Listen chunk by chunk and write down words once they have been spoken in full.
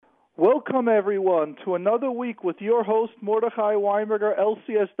Welcome, everyone, to another week with your host, Mordechai Winberger,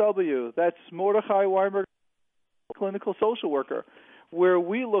 LCSW. That's Mordechai Winberger, clinical social worker, where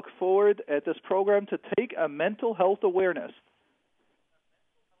we look forward at this program to take a mental health awareness.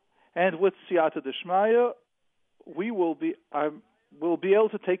 And with Siyata Dishmaya, we will be able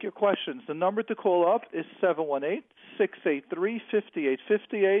to take your questions. The number to call up is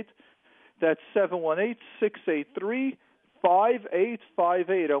 718-683-5858. That's 718-683-5858.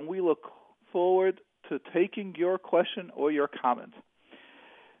 5858, and we look forward to taking your question or your comment.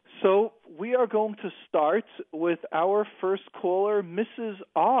 So we are going to start with our first caller, Mrs.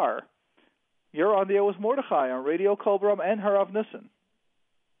 R. You're on the air with Mordechai on Radio Kolbram and Harav Nissen.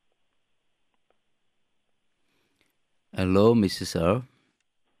 Hello, Mrs. R.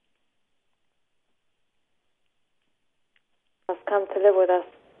 Has come to live with us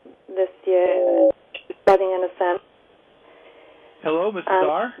this year, studying in a sense. Hello, Mrs.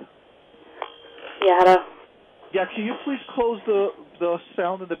 R. Yeah, hello. Yeah, can you please close the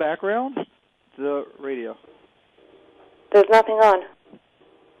sound in the background? The radio. There's nothing on.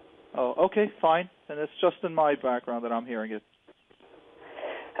 Oh, okay, fine. And it's just in my background that I'm hearing it.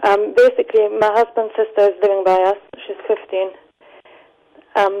 Basically, my husband's sister is living by us. She's 15.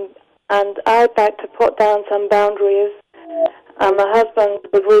 And I'd like to put down some boundaries. My husband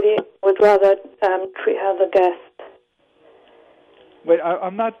would rather treat her as a guest. Wait,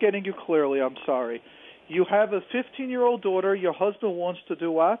 I'm not getting you clearly. I'm sorry. You have a 15-year-old daughter. Your husband wants to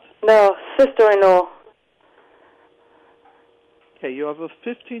do what? No, sister-in-law. Okay, you have a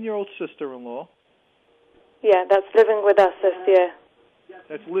 15-year-old sister-in-law. Yeah, that's living with us this year.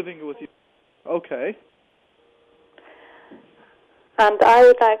 That's living with you. Okay. And I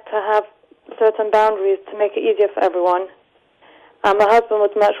would like to have certain boundaries to make it easier for everyone. My husband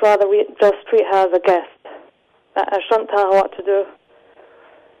would much rather we just treat her as a guest. I shouldn't tell her what to do.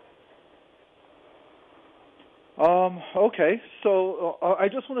 Okay, so I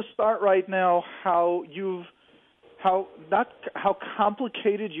just want to start right now how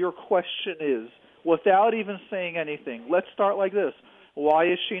complicated your question is without even saying anything. Let's start like this. Why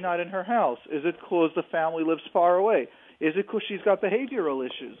is she not in her house? Is it because the family lives far away? Is it because she's got behavioral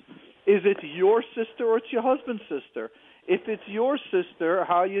issues? Is it your sister or it's your husband's sister? If it's your sister,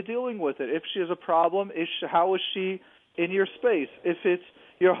 how are you dealing with it? If she has a problem, how is she in your space? If it's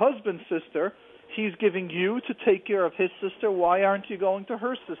your husband's sister, he's giving you to take care of his sister. Why aren't you going to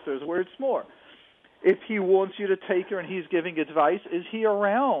her sisters where it's more? If he wants you to take her and he's giving advice, is he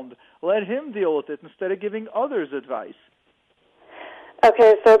around? Let him deal with it instead of giving others advice.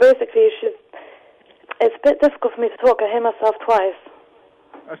 Okay, so basically it's a bit difficult for me to talk. I hear myself twice.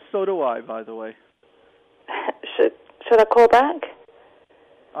 So do I, by the way. Should I call back?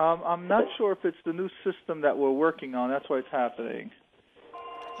 I'm not sure if it's the new system that we're working on. That's why it's happening.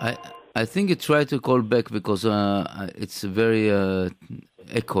 I think you try to call back because it's very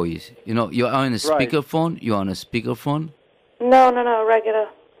echoey. You know, you are on a speakerphone. Right. You're on a speakerphone. No, regular.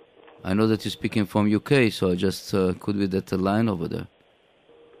 I know that you're speaking from UK, so I just could be that line over there.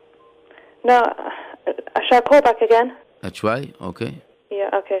 No, shall I call back again? I try. Okay. Yeah.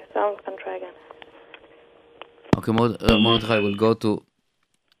 Okay. So I'm gonna try again. Okay, Mordechai will go to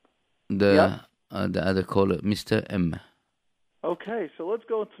the other caller, Mr. M. Okay, so let's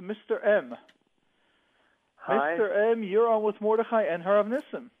go to Mr. M. Hi. Mr. M, you're on with Mordechai and Harav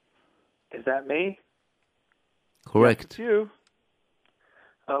Nissen. Is that me? Correct. Yes, it's you.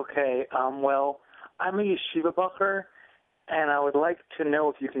 Okay, well, I'm a yeshiva bacher, and I would like to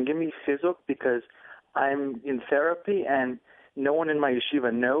know if you can give me chizuk because I'm in therapy and no one in my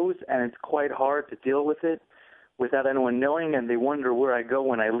yeshiva knows, and it's quite hard to deal with it without anyone knowing, and they wonder where I go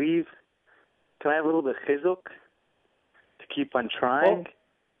when I leave. Can I have a little bit of chizuk to keep on trying? Well,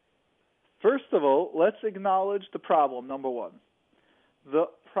 first of all, let's acknowledge the problem, number one. The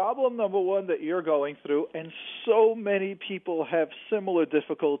problem number one that you're going through, and so many people have similar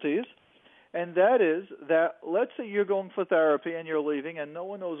difficulties, and that is that let's say you're going for therapy and you're leaving and no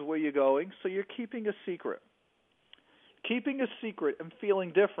one knows where you're going, so you're keeping a secret. Keeping a secret and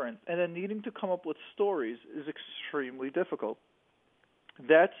feeling different and then needing to come up with stories is extremely difficult.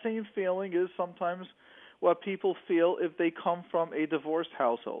 That same feeling is sometimes what people feel if they come from a divorced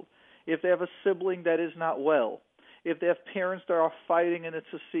household, if they have a sibling that is not well, if they have parents that are fighting and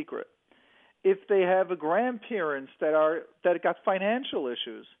it's a secret, if they have a grandparents that got financial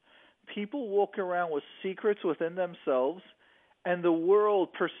issues. People walk around with secrets within themselves, and the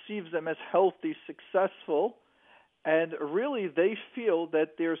world perceives them as healthy, successful, and really they feel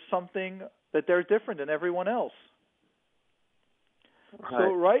that there's something, that they're different than everyone else.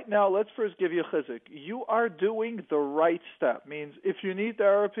 So right now, let's first give you chizuk. You are doing the right step. Means if you need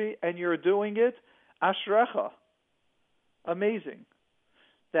therapy and you're doing it, ashrecha. Amazing.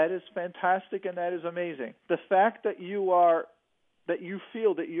 That is fantastic and that is amazing. The fact that you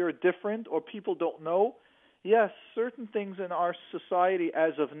feel that you're different or people don't know, yes, certain things in our society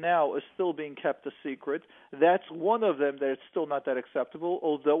as of now is still being kept a secret. That's one of them that it's still not that acceptable,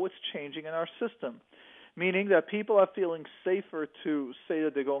 although it's changing in our system. Meaning that people are feeling safer to say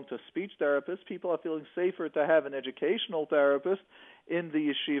that they're going to a speech therapist. People are feeling safer to have an educational therapist in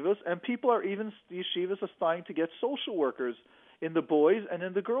the yeshivas. And people are even, the yeshivas are starting to get social workers in the boys and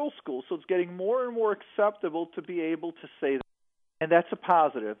in the girls' schools. So it's getting more and more acceptable to be able to say that. And that's a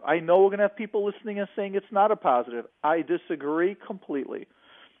positive. I know we're going to have people listening and saying it's not a positive. I disagree completely.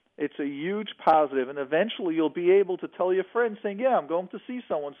 It's a huge positive. And eventually you'll be able to tell your friends saying, yeah, I'm going to see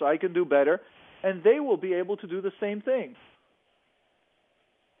someone so I can do better. And they will be able to do the same thing.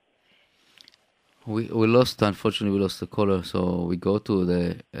 We unfortunately, we lost the caller, so we go to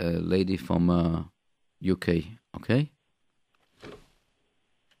the lady from UK, okay?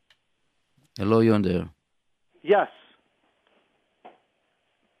 Hello, you're on there. Yes.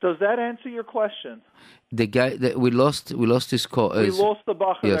 Does that answer your question? The guy that we lost his call. We lost the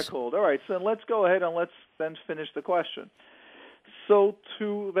bacher yes. that called. All right, so let's go ahead and let's then finish the question. So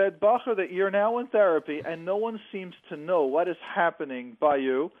to that bacher that you're now in therapy and no one seems to know what is happening by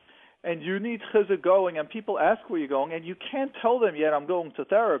you, and you need chizuk going, and people ask where you're going, and you can't tell them yet I'm going to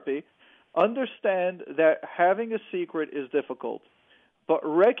therapy, understand that having a secret is difficult. But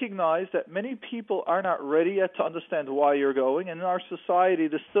recognize that many people are not ready yet to understand why you're going. And in our society,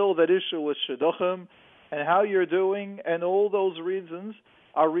 there's still that issue with shidduchim and how you're doing, and all those reasons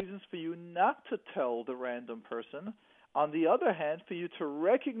are reasons for you not to tell the random person. On the other hand, for you to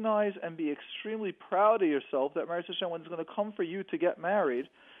recognize and be extremely proud of yourself that Meretz Hashem, when it's going to come for you to get married,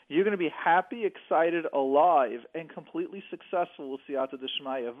 you're going to be happy, excited, alive, and completely successful with Siyata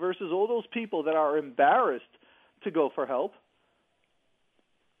D'Shmaya, versus all those people that are embarrassed to go for help.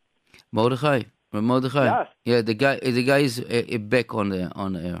 Mordechai. Yes. Yeah, the guy is back on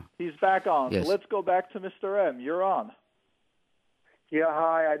the air. He's back on. Yes. So let's go back to Mr. M. You're on. Yeah,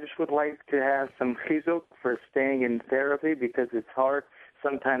 hi. I just would like to have some chizuk for staying in therapy because it's hard.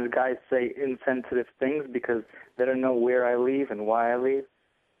 Sometimes guys say insensitive things because they don't know where I leave and why I leave.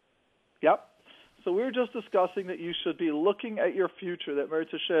 Yep. So we were just discussing that you should be looking at your future, that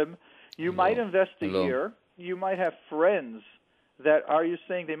Meretz Hashem, you might invest a year. You might have friends that are you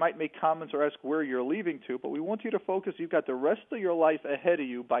saying they might make comments or ask where you're leaving to, but we want you to focus. You've got the rest of your life ahead of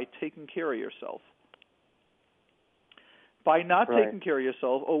you by taking care of yourself. By not taking care of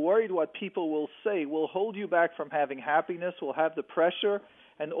yourself or worried what people will say will hold you back from having happiness, will have the pressure,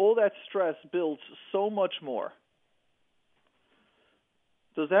 and all that stress builds so much more.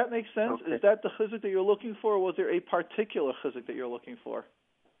 Does that make sense? Okay. Is that the chizuk that you're looking for, or was there a particular chizuk that you're looking for?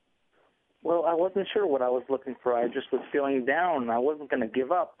 Well, I wasn't sure what I was looking for. I just was feeling down. I wasn't going to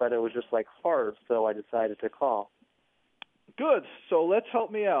give up, but it was just like hard, so I decided to call. Good. So let's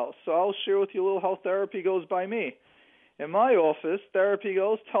help me out. So I'll share with you a little how therapy goes by me. In my office, therapy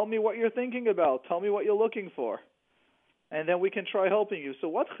goes, tell me what you're thinking about. Tell me what you're looking for. And then we can try helping you. So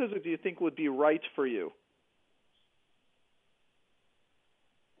what chizuk do you think would be right for you?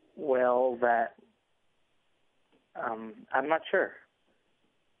 Well, I'm not sure.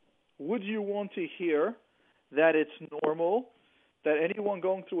 Would you want to hear that it's normal, that anyone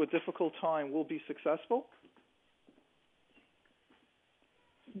going through a difficult time will be successful?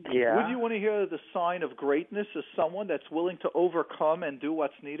 Yeah. Would you want to hear that the sign of greatness is someone that's willing to overcome and do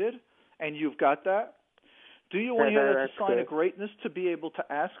what's needed, and you've got that? Do you want to hear that the sign of greatness to be able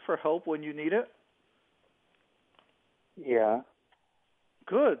to ask for help when you need it? Yeah.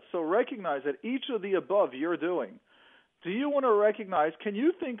 Good. So recognize that each of the above you're doing. Do you want to recognize, can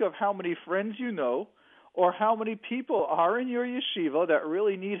you think of how many friends you know or how many people are in your yeshiva that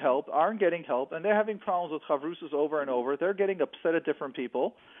really need help, aren't getting help, and they're having problems with chavrusas over and over, they're getting upset at different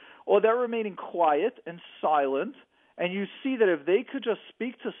people, or they're remaining quiet and silent, and you see that if they could just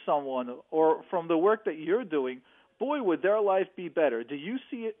speak to someone or from the work that you're doing, boy, would their life be better. Do you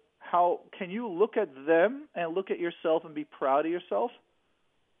see it? How can you look at them and look at yourself and be proud of yourself?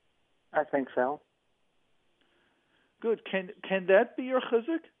 I think so. Good. Can that be your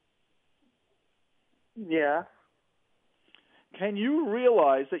chizuk? Yeah. Can you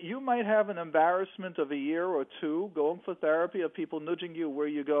realize that you might have an embarrassment of a year or two going for therapy of people nudging you where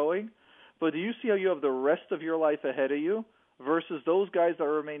you're going, but do you see how you have the rest of your life ahead of you versus those guys that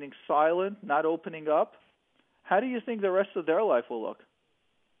are remaining silent, not opening up? How do you think the rest of their life will look?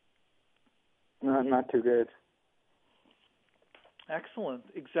 Not too good. Excellent.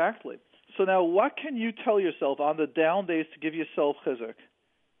 Exactly. So now what can you tell yourself on the down days to give yourself chizuk?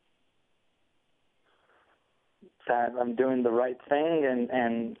 That I'm doing the right thing,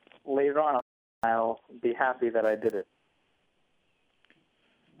 and later on I'll be happy that I did it.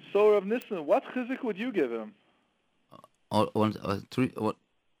 So Rav Nissen, what chizuk would you give him? Hold on.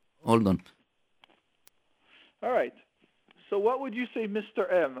 All right. So what would you say,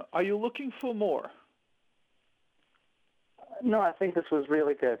 Mr. M? Are you looking for more? No, I think this was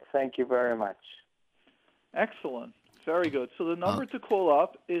really good. Thank you very much. Excellent. Very good. So the number to call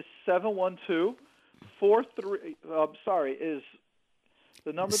up is 712-43... is...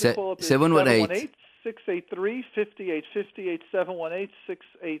 The number to call up is 718-683-5858,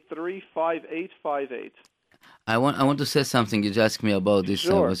 718-683-5858. I want to say something. You just asked me about this.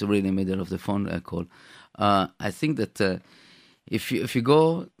 Sure. I was really in the middle of the phone call. I think that if you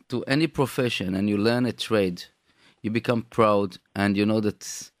go to any profession and you learn a trade, you become proud and you know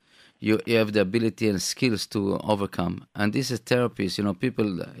that you have the ability and skills to overcome. And this is therapies.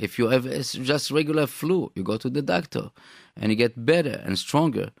 People, if you have just regular flu, you go to the doctor and you get better and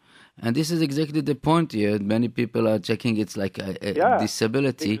stronger. And this is exactly the point here. Many people are checking it's like a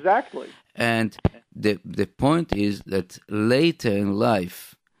disability. Exactly. And the point is that later in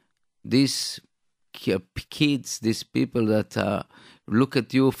life, these kids, these people that look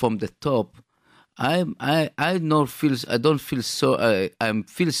at you from the top, I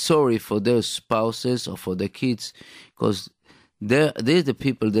feel sorry for their spouses or for their kids, because they're the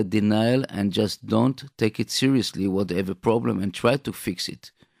people that denial and just don't take it seriously what they have a problem and try to fix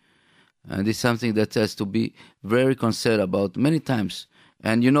it. And it's something that has to be very concerned about many times.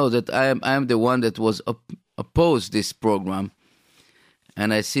 And you know that I am the one that was opposed this program,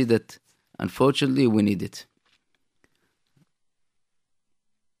 and I see that unfortunately we need it.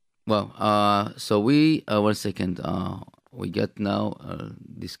 Well, so we 1 second. We got now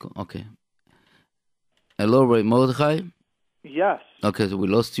this. Okay. Hello, Mordechai. Yes. Okay, so we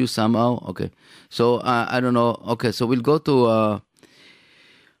lost you somehow. Okay, so I don't know. Okay, so we'll go to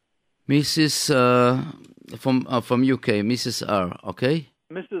Mrs. from UK, Mrs. R. Okay.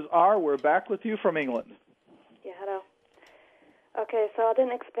 Mrs. R, we're back with you from England. Yeah, hello. Okay, so I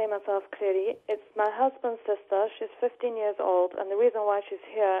didn't explain myself clearly. It's my husband's sister. She's 15 years old, and the reason why she's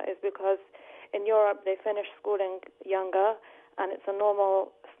here is because in Europe they finish schooling younger, and it's a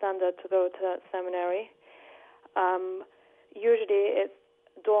normal standard to go to seminary. Usually it's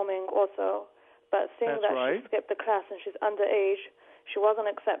dorming also, but seeing that she skipped the class and she's underage, she wasn't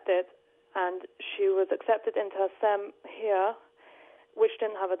accepted, and she was accepted into a SEM here, which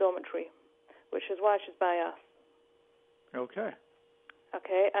didn't have a dormitory, which is why she's by us. Okay.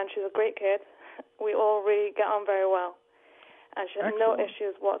 Okay, and she's a great kid. We all really get on very well. And she has no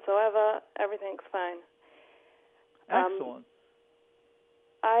issues whatsoever. Everything's fine. Excellent.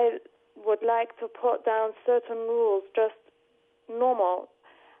 I would like to put down certain rules, just normal.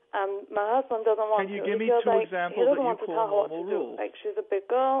 My husband doesn't want to. Can you give me two examples that you call normal rules? Like, she's a big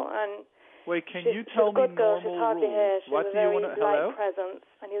girl, and wait, can you tell me normal she's hardly rules? Here. She's what a do you very want to? Hello? light presence,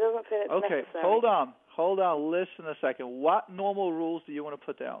 and he doesn't feel it's necessary. Okay, hold on. Listen a second. What normal rules do you want to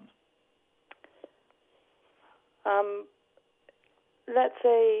put down? Let's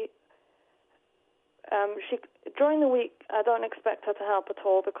say she during the week, I don't expect her to help at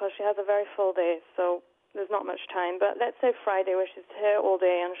all because she has a very full day, so there's not much time. But let's say Friday, where she's here all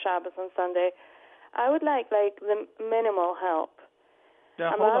day, on Shabbos and Sunday, I would like the minimal help.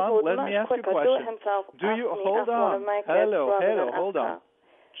 Now, hold on. Let me ask you a question. Do it himself. Do you hold on? Hello. Hold on.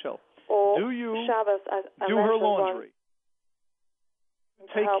 Chill. Or do you Shabbos, do her laundry?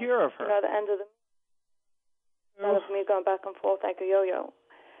 Take care of her. The end of the instead of me going back and forth like a yo-yo.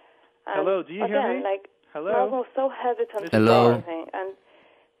 Hello, do you hear me? Hello. I was so hesitant to say anything, and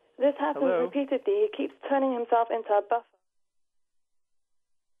this happens repeatedly. He keeps turning himself into a buffer.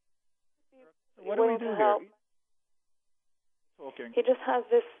 What do we do here? Talking. He just has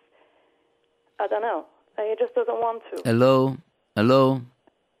this, I don't know. He just doesn't want to. Hello?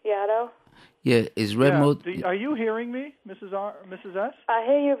 Yeah, hello? Yeah, is remote... Are you hearing me, Mrs. S? I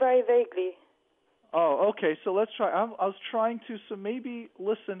hear you very vaguely. Oh, okay, so let's try. I was trying to, so maybe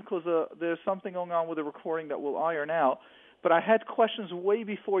listen, because there's something going on with the recording that we'll iron out. But I had questions way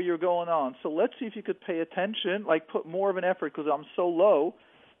before you're going on. So let's see if you could pay attention, like put more of an effort, because I'm so low,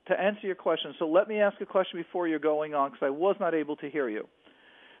 to answer your question. So let me ask a question before you're going on, because I was not able to hear you.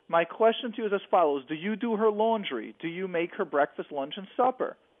 My question to you is as follows. Do you do her laundry? Do you make her breakfast, lunch, and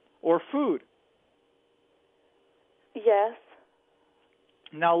supper? Or food? Yes.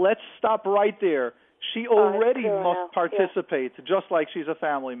 Now let's stop right there. She already must participate, just like she's a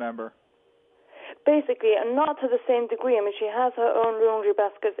family member. basically, and not to the same degree. I mean, she has her own laundry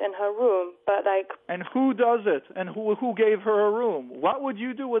baskets in her room, but like... And who does it? And who gave her a room? What would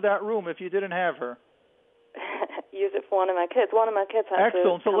you do with that room if you didn't have her? Use it for one of my kids. One of my kids has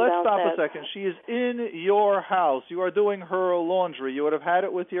Excellent. to So come let's stop downstairs. a second. She is in your house. You are doing her laundry. You would have had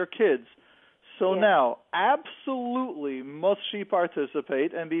it with your kids. So now, absolutely must she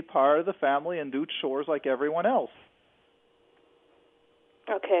participate and be part of the family and do chores like everyone else.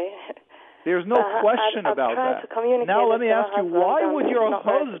 Okay. There's no question about that. Now let me ask you, why would your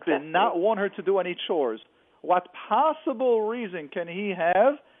husband not want her to do any chores? What possible reason can he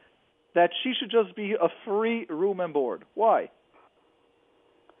have that she should just be a free room and board? Why?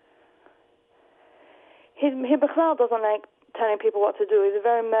 He Bechlal doesn't like telling people what to do. He's a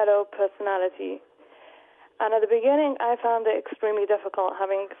very mellow personality. And at the beginning, I found it extremely difficult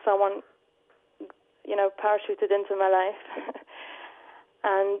having someone, parachuted into my life.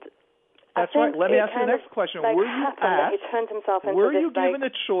 And that's right. Let me ask you the next question. Were you asked, he turned himself into were you given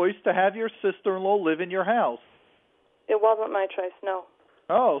a choice to have your sister-in-law live in your house? It wasn't my choice, no.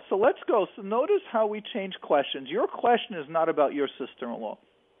 Oh, so let's go. So notice how we change questions. Your question is not about your sister-in-law.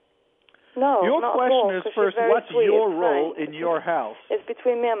 No, your not question at all, is first, what's sweet, your role in your house? It's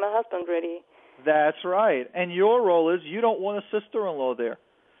between me and my husband, really. That's right. And your role is you don't want a sister-in-law there.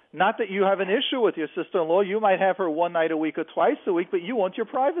 Not that you have an issue with your sister-in-law. You might have her one night a week or twice a week, but you want your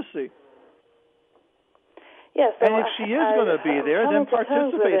privacy. Yes. And if she is going to be there, then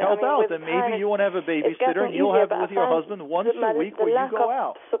participate, help out. Then maybe you won't have a babysitter and you'll have it with your husband once a week where you go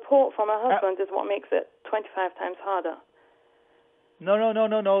out. The lack of support from my husband is what makes it 25 times harder. No.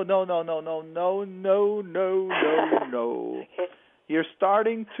 Okay. You're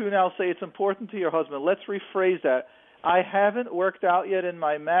starting to now say it's important to your husband. Let's rephrase that. I haven't worked out yet in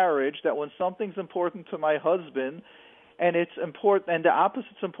my marriage that when something's important to my husband and it's important and the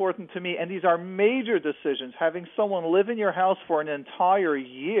opposite's important to me, and these are major decisions, having someone live in your house for an entire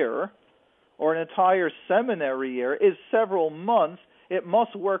year or an entire seminary year is several months, it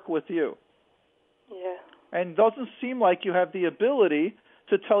must work with you. Yeah. And it doesn't seem like you have the ability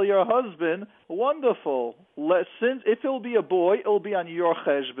to tell your husband, wonderful, since if it'll be a boy, it'll be on your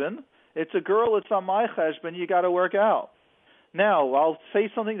cheshbon. It's a girl, it's on my cheshbon, you got to work out. Now, I'll say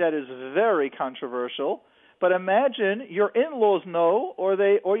something that is very controversial, but imagine your in-laws know, or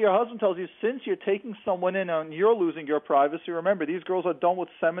your husband tells you, since you're taking someone in and you're losing your privacy, remember, these girls are done with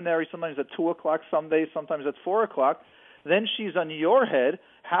seminary sometimes at 2 o'clock, some days, sometimes at 4 o'clock, then she's on your head.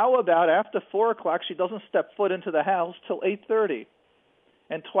 How about after 4 o'clock she doesn't step foot into the house till 8:30?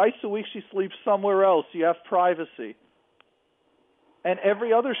 And twice a week she sleeps somewhere else. You have privacy. And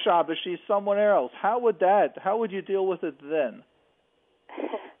every other Shabbos she's somewhere else. How would you deal with it then?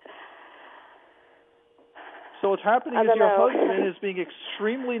 So what's happening is your husband is being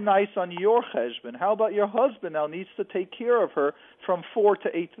extremely nice on your cheshbon. How about your husband now needs to take care of her from 4 to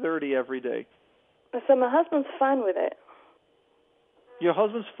 8:30 every day? So my husband's fine with it. Your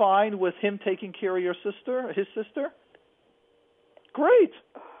husband's fine with him taking care of his sister? Great.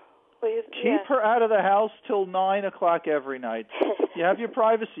 Keep her out of the house till 9 o'clock every night. You have your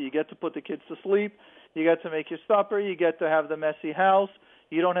privacy. You get to put the kids to sleep. You get to make your supper. You get to have the messy house.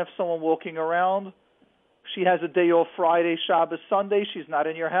 You don't have someone walking around. She has a day off Friday, Shabbos, Sunday. She's not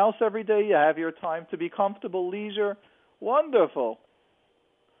in your house every day. You have your time to be comfortable, leisure. Wonderful.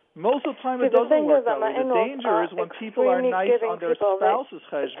 Most of the time it doesn't work that way. The danger is when people are nice on their spouse's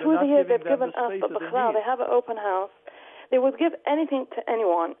cheshbon, not giving them the space that they need. They have an open house. They would give anything to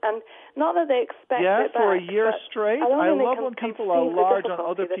anyone, and not that they expect it back. For a year straight? I love when people are large on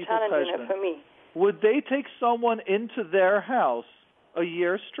other people's cheshbon. Would they take someone into their house a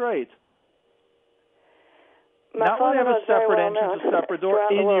year straight? Not when they have a separate entrance, a separate door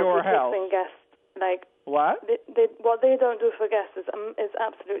in your house. What? What they don't do for guests is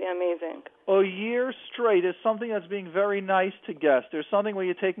absolutely amazing. A year straight is something that's being very nice to guests. There's something where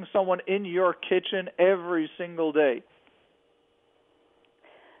you're taking someone in your kitchen every single day.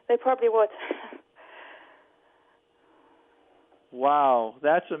 They probably would. Wow,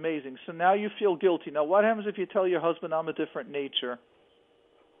 that's amazing. So now you feel guilty. Now what happens if you tell your husband, I'm a different nature?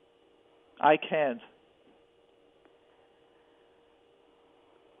 I can't.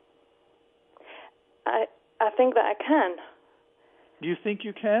 I think that I can. You think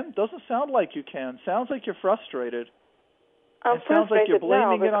you can? Doesn't sound like you can. Sounds like you're frustrated. It sounds like you're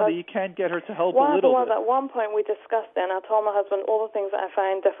blaming it on that you can't get her to help a little bit. At one point we discussed it, and I told my husband all the things that I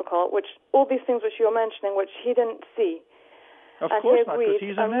find difficult, all these things which you're mentioning, which he didn't see. Of and course he not, agreed. because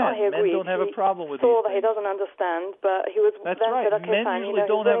he's a man. Men don't have a problem with these things. He saw that he things. doesn't understand, but he was That's then right. said, okay, Men fine, usually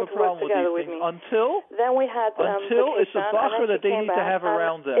don't have a problem with these things until then we had it's a bacher that they need to have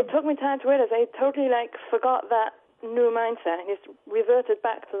around them. It took me time to realize I totally forgot that new mindset and just reverted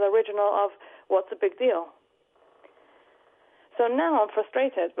back to the original of what's a big deal. So now I'm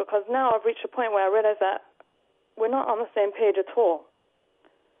frustrated because now I've reached a point where I realize that we're not on the same page at all.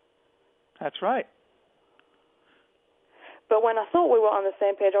 That's right. But when I thought we were on the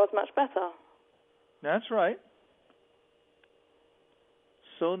same page, I was much better. That's right.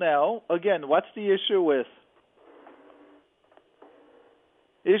 So now, again, what's the issue with?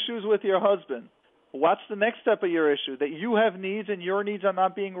 Issues with your husband. What's the next step of your issue? That you have needs and your needs are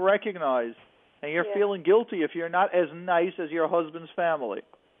not being recognized. And you're feeling guilty if you're not as nice as your husband's family.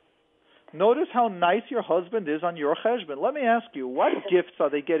 Notice how nice your husband is on your cheshbon. Let me ask you, what gifts are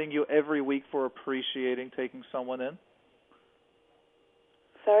they getting you every week for appreciating taking someone in?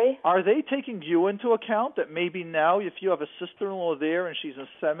 Sorry? Are they taking you into account that maybe now if you have a sister-in-law there and she's in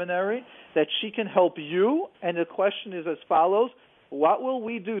seminary, that she can help you? And the question is as follows, what will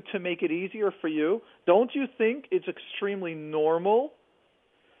we do to make it easier for you? Don't you think it's extremely normal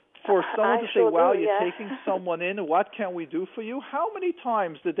for someone to say, wow, you're taking someone in, what can we do for you? How many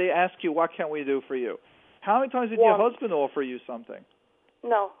times did they ask you, what can we do for you? How many times did your husband offer you something?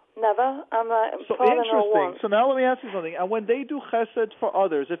 No, never. I'm so interesting. So now let me ask you something. And when they do chesed for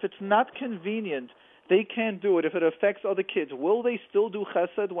others, if it's not convenient, they can't do it. If it affects other kids, will they still do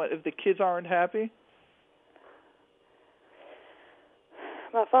chesed if the kids aren't happy?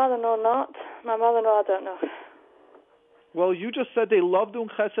 My father-in-law not. My mother-in-law I don't know. Well, you just said they love doing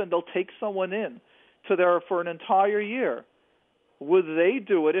chesed and they'll take someone in for an entire year. Would they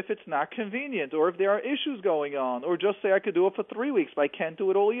do it if it's not convenient or if there are issues going on or just say I could do it for 3 weeks but I can't do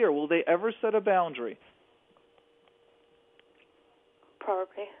it all year? Will they ever set a boundary?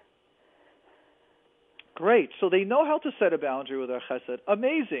 Probably. Great. So they know how to set a boundary with their chesed.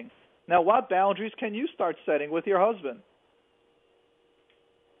 Amazing. Now what boundaries can you start setting with your husband?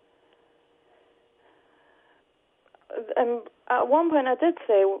 At one point I did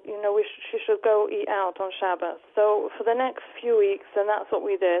say, she should go eat out on Shabbos. So for the next few weeks, and that's what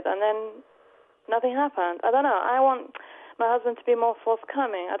we did. And then nothing happened. I don't know. I want my husband to be more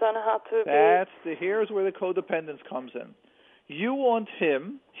forthcoming. I don't know how to Here's where the codependence comes in. You want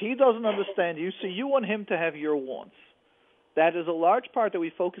him. He doesn't understand you, so you want him to have your wants. That is a large part that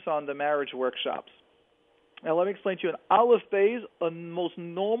we focus on in the marriage workshops. Now let me explain to you. An Aleph Beis, a most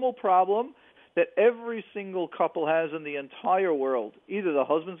normal problem that every single couple has in the entire world. Either the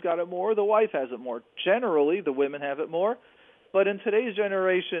husband's got it more or the wife has it more. Generally, the women have it more. But in today's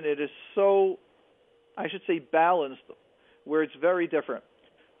generation, it is so, I should say, balanced, where it's very different.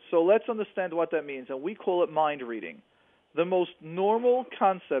 So let's understand what that means. And we call it mind reading. The most normal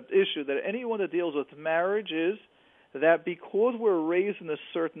concept, issue that anyone that deals with marriage is that because we're raised in a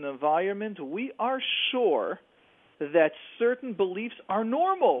certain environment, we are sure that certain beliefs are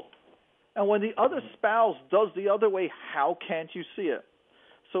normal. And when the other spouse does the other way, how can't you see it?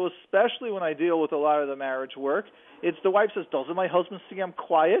 So especially when I deal with a lot of the marriage work, it's the wife says, doesn't my husband see I'm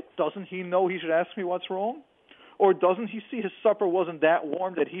quiet? Doesn't he know he should ask me what's wrong? Or doesn't he see his supper wasn't that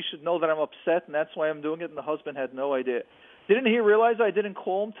warm that he should know that I'm upset and that's why I'm doing it? And the husband had no idea. Didn't he realize I didn't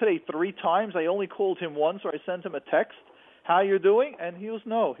call him today 3 times? I only called him once, or I sent him a text. How you doing? And he was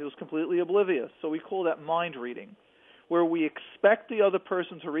completely oblivious. So we call that mind reading, where we expect the other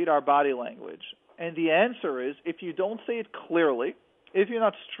person to read our body language. And the answer is, if you don't say it clearly, if you're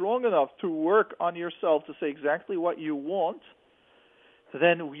not strong enough to work on yourself to say exactly what you want,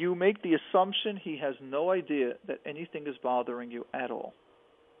 then you make the assumption he has no idea that anything is bothering you at all.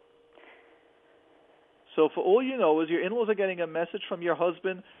 So for all you know is your in-laws are getting a message from your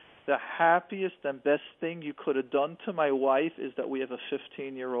husband, the happiest and best thing you could have done to my wife is that we have a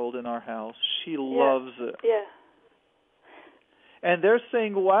 15-year-old in our house. She loves it. Yeah. And they're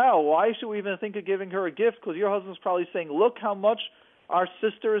saying, wow, why should we even think of giving her a gift? Because your husband's probably saying, look how much our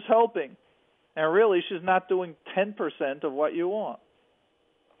sister is helping. And really, she's not doing 10% of what you want.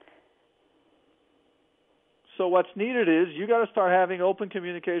 So what's needed is you got to start having open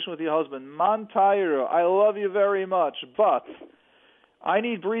communication with your husband. Man Taira, I love you very much, but I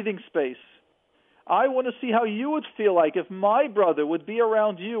need breathing space. I want to see how you would feel like if my brother would be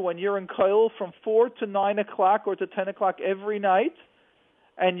around you when you're in Koil from 4 to 9 o'clock or to 10 o'clock every night,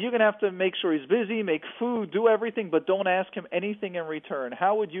 and you're going to have to make sure he's busy, make food, do everything, but don't ask him anything in return.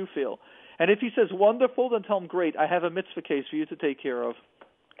 How would you feel? And if he says wonderful, then tell him, great, I have a mitzvah case for you to take care of.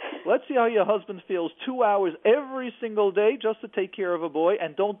 Let's see how your husband feels 2 hours every single day just to take care of a boy,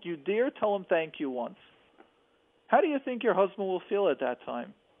 and don't you dare tell him thank you once. How do you think your husband will feel at that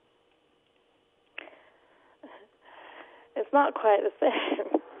time? It's not quite the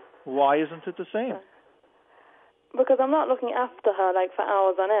same. Why isn't it the same? Because I'm not looking after her like for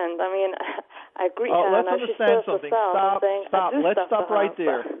hours on end. I mean, I greet her let's and she understand serves something. herself and saying, Stop. Let's stop right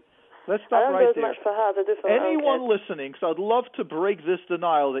there. Let's stop I don't right do as there. much for her as I do for my own Anyone kids. listening, so I'd love to break this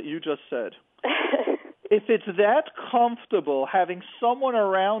denial that you just said. If it's that comfortable having someone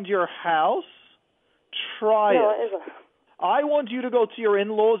around your house, try No, it. it isn't. I want you to go to your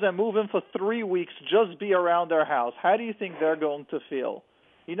in-laws and move in for 3 weeks, just be around their house. How do you think they're going to feel?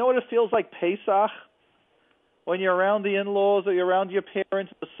 You know what it feels like Pesach? When you're around the in-laws or you're around your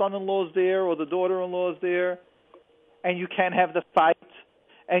parents, the son-in-law's there or the daughter-in-law's there, and you can't have the fight,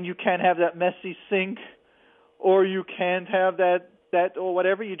 and you can't have that messy sink, or you can't have that or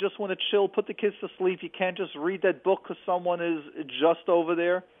whatever. You just want to chill, put the kids to sleep. You can't just read that book because someone is just over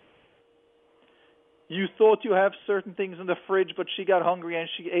there. You thought you have certain things in the fridge, but she got hungry and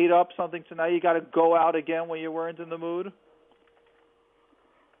she ate up something, so now you got to go out again when you weren't in the mood.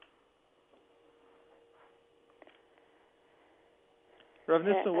 Rav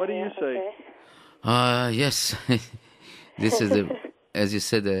Nissen, what do you say? Okay. Yes. This is as you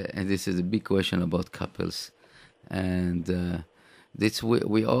said, and this is a big question about couples, and this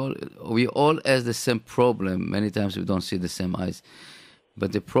we all has the same problem. Many times we don't see the same eyes,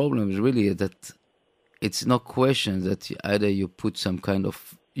 but the problem is really that it's no question that either you put some kind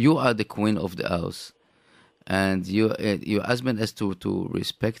of, you are the queen of the house, and your husband has to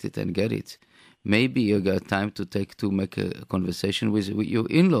respect it and get it. Maybe you got time to make a conversation with your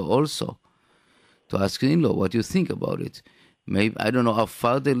in-law also, to ask your in-law what you think about it. Maybe, I don't know how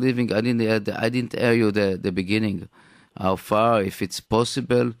far they're living. I didn't hear you the beginning. How far, if it's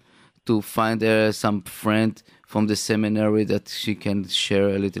possible, to find some friend from the seminary that she can share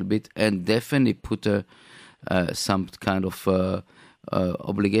a little bit, and definitely put some kind of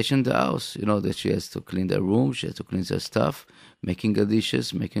obligation in the house. You know, that she has to clean the room, she has to clean her stuff, making the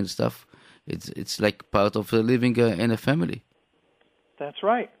dishes, making stuff. It's like part of living in a family. That's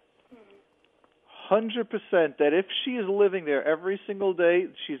right. 100% that if she is living there every single day,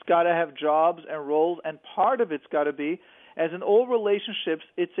 she's got to have jobs and roles, and part of it's got to be, as in all relationships,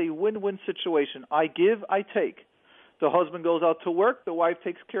 it's a win-win situation. I give, I take. The husband goes out to work, the wife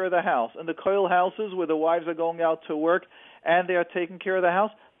takes care of the house. In the koil houses where the wives are going out to work and they are taking care of the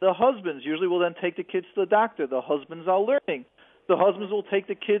house, the husbands usually will then take the kids to the doctor. The husbands are learning. The husbands will take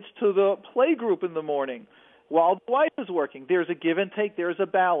the kids to the play group in the morning while the wife is working. There's a give and take. There's a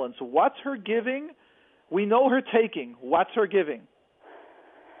balance. What's her giving? We know her taking. What's her giving?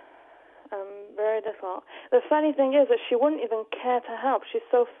 Very difficult. The funny thing is that she wouldn't even care to help. She's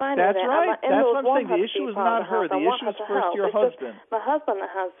so fine That's with it. right. And That's what I'm saying. The issue is not her. The issue is first your husband. My husband that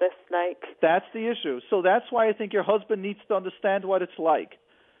has this, like... That's the issue. So that's why I think your husband needs to understand what it's like.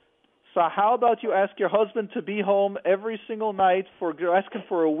 So how about you ask your husband to be home every single night ask him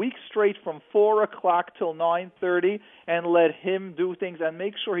for a week straight from 4 o'clock till 9:30 and let him do things and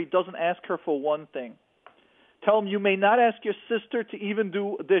make sure he doesn't ask her for one thing. Tell him you may not ask your sister to even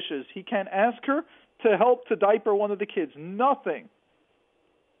do dishes. He can't ask her to help to diaper one of the kids. Nothing.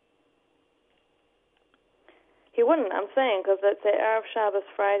 He wouldn't, I'm saying, because let's say Erev Shabbos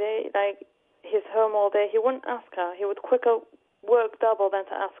Friday, like, he's home all day. He wouldn't ask her. He would quicker work double than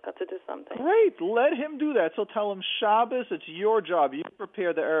to ask her to do something. Great. Let him do that. So tell him Shabbos, it's your job. You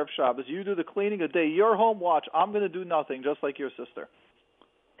prepare the Erev Shabbos. You do the cleaning a day. You're home, watch. I'm going to do nothing, just like your sister.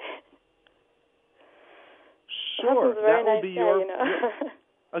 Sure, that will be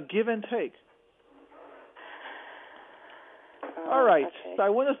a give and take. All right. Okay. So I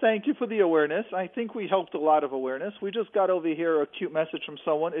want to thank you for the awareness. I think we helped a lot of awareness. We just got over here a cute message from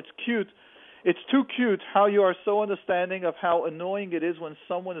someone. It's cute. It's too cute how you are so understanding of how annoying it is when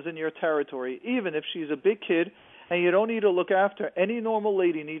someone is in your territory, even if she's a big kid and you don't need to look after. Any normal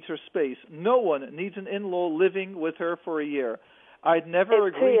lady needs her space. No one needs an in-law living with her for a year. I'd never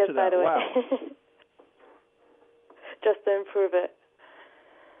agree to that. Wow. Just to improve it.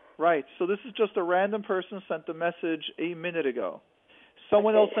 Right. So this is just a random person sent the message a minute ago.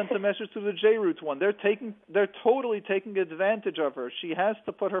 Someone else sent a message to the JRoot one. They're totally taking advantage of her. She has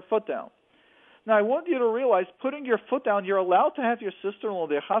to put her foot down. Now, I want you to realize, putting your foot down, you're allowed to have your sister-in-law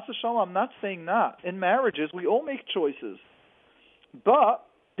there. Chas v'shalom, I'm not saying not. In marriages, we all make choices. But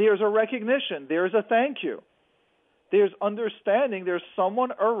there's a recognition. There's a thank you. There's understanding. There's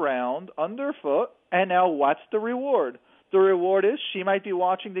someone around underfoot. And now what's the reward? The reward is she might be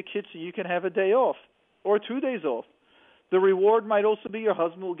watching the kids so you can have a day off or 2 days off. The reward might also be your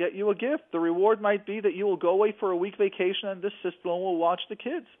husband will get you a gift. The reward might be that you will go away for a week vacation and this sister-in-law will watch the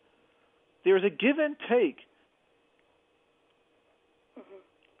kids. There's a give and take.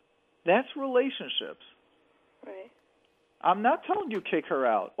 That's relationships. Right. I'm not telling you kick her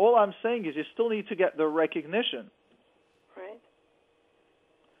out. All I'm saying is you still need to get the recognition. Right.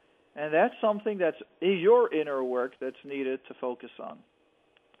 And that's something that's your inner work that's needed to focus on.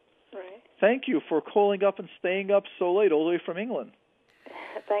 Right. Thank you for calling up and staying up so late all the way from England.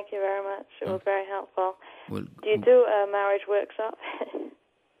 Thank you very much. It was very helpful. Well, Do you do a marriage workshop?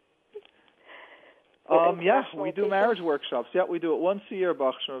 Yeah, we do marriage workshops. Yeah, we do it once a year,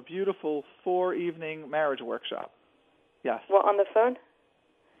 Bachsham, a beautiful 4-evening marriage workshop. Yes. What, on the phone?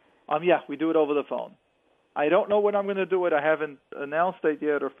 Yeah, we do it over the phone. I don't know when I'm going to do it. I haven't announced it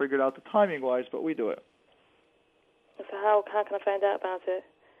yet or figured out the timing-wise, but we do it. So how can I find out about it?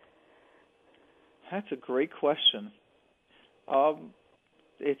 That's a great question.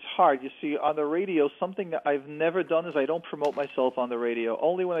 It's hard. You see, on the radio, something that I've never done is I don't promote myself on the radio.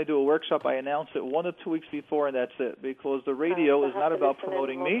 Only when I do a workshop, I announce it 1 or 2 weeks before, and that's it. Because the radio is not about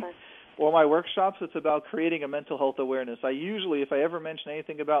promoting me or my workshops. It's about creating a mental health awareness. I usually, if I ever mention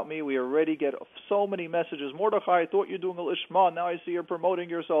anything about me, we already get so many messages. Mordechai, I thought you were doing a lishma. Now I see you're promoting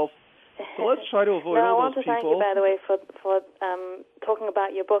yourself. So let's try to avoid all those people. I want to thank you, by the way, for talking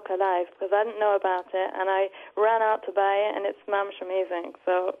about your book, Alive, because I didn't know about it, and I ran out to buy it, and it's mamish amazing.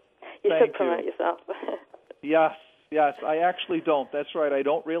 So you should promote yourself. Yes, I actually don't. That's right. I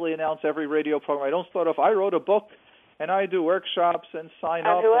don't really announce every radio program. I don't start off, I wrote a book, and I do workshops and sign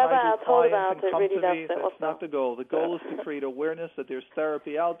up, and I do clients and come to me. That's not the goal. The goal is to create awareness that there's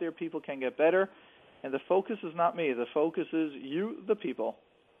therapy out there, people can get better, and the focus is not me. The focus is you, the people.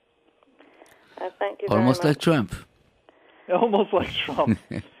 Thank you almost very like Trump. Almost like Trump.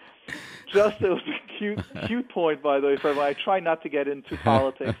 Just, it was a cute point, by the way, for everyone. I try not to get into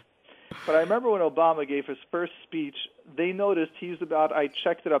politics. But I remember when Obama gave his first speech, they noticed he used I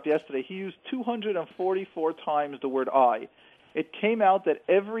checked it up yesterday, he used 244 times the word I. It came out that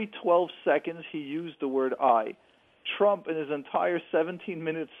every 12 seconds he used the word I. Trump, in his entire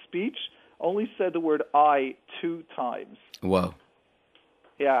 17-minute speech, only said the word I 2 times. Wow.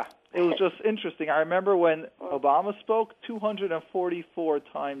 Yeah. It was just interesting. I remember when Obama spoke, 244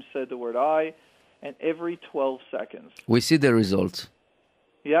 times said the word I, and every 12 seconds. We see the results.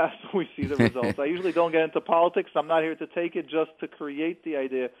 Yes, we see the results. I usually don't get into politics. I'm not here to take it, just to create the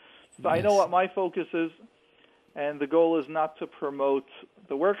idea. But I know what my focus is, and the goal is not to promote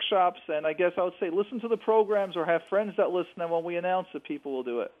the workshops. And I guess I would say listen to the programs or have friends that listen, and when we announce it, people will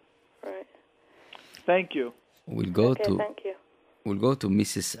do it. Right. Thank you. We'll go thank you. We'll go to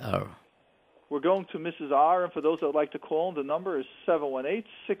Mrs. R. We're going to Mrs. R, and for those that would like to call, the number is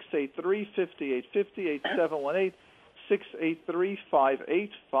 718-683-5850,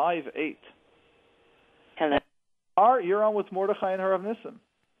 718-683-5858. Hello. R, you're on with Mordechai and Harav Nissen.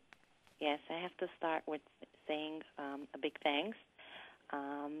 Yes, I have to start with saying a big thanks.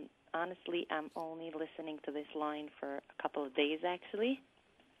 Honestly, I'm only listening to this line for a couple of days, actually,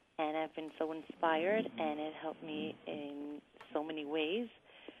 and I've been so inspired, and it helped me in so many ways,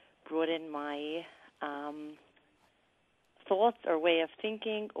 brought in my thoughts or way of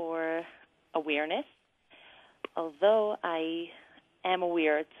thinking or awareness. Although I am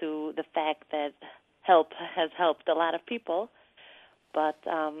aware to the fact that help has helped a lot of people, but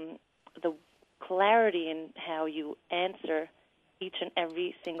the clarity in how you answer each and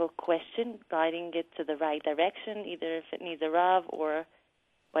every single question, guiding it to the right direction, either if it needs a Rav or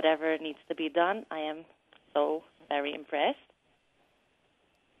whatever needs to be done, I am so very impressed.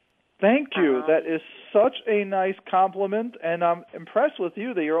 Thank you. That is such a nice compliment, and I'm impressed with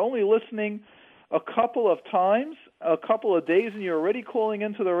you that you're only listening a couple of times, a couple of days, and you're already calling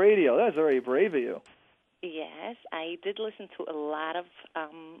into the radio. That's very brave of you. Yes, I did listen to a lot of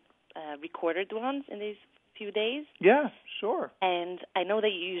recorded ones in these few days. Yeah, sure. And I know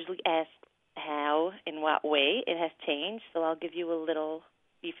that you usually ask how, in what way it has changed, so I'll give you a little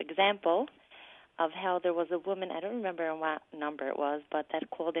brief example of how there was a woman, I don't remember what number it was, but that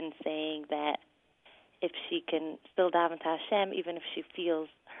called in saying that if she can still daven to Hashem, even if she feels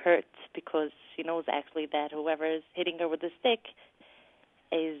hurt, because she knows actually that whoever is hitting her with the stick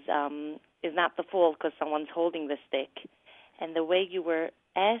is not the fault because someone's holding the stick. And the way you were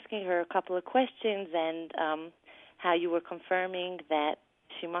asking her a couple of questions and how you were confirming that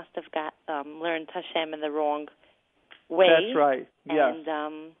she must have learned Hashem in the wrong way. That's right, yes.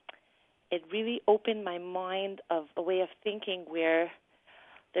 And it really opened my mind of a way of thinking where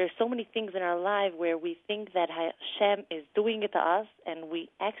there's so many things in our life where we think that Hashem is doing it to us, and we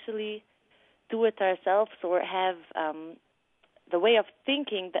actually do it to ourselves, or have the way of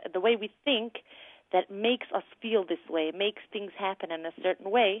thinking, the way we think that makes us feel this way, makes things happen in a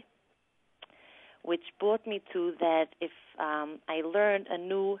certain way, which brought me to that if I learned a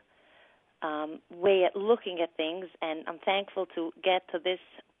new way at looking at things, and I'm thankful to get to this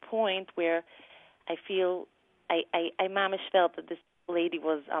point where I feel I mamish felt that this lady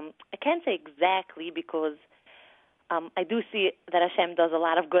was, I can't say exactly because I do see that Hashem does a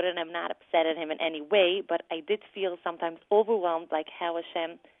lot of good and I'm not upset at him in any way, but I did feel sometimes overwhelmed, like how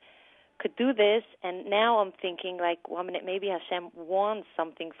Hashem could do this, and now I'm thinking like, well, maybe Hashem wants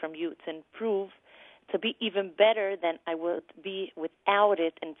something from you to improve, to be even better than I would be without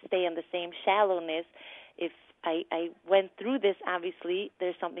it and stay in the same shallowness. If I went through this, obviously,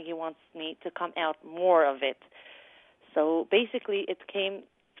 there's something he wants me to come out more of it. So basically, it came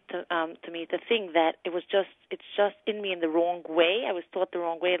to me to think that it's just in me in the wrong way. I was taught the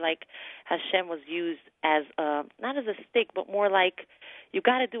wrong way, like Hashem was used as not as a stick, but more like you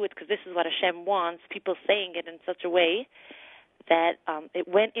got to do it because this is what Hashem wants. People saying it in such a way that it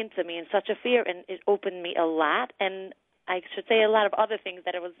went into me in such a fear, and it opened me a lot. And I should say a lot of other things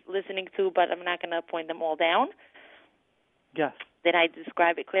that I was listening to, but I'm not going to point them all down. Yes. Did I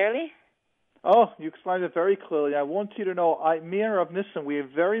describe it clearly? Oh, you explained it very clearly. I want you to know, me and Rav Nissen, we are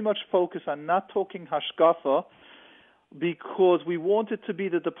very much focused on not talking hashkafa because we want it to be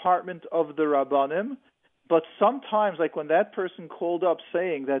the department of the Rabbanim. But sometimes, like when that person called up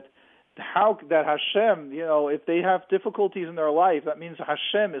saying that Hashem, if they have difficulties in their life, that means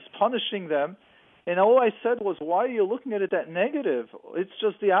Hashem is punishing them. And all I said was, why are you looking at it that negative? It's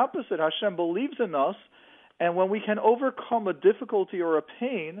just the opposite. Hashem believes in us, and when we can overcome a difficulty or a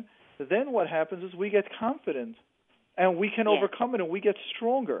pain, then what happens is we get confident, and we can overcome it, and we get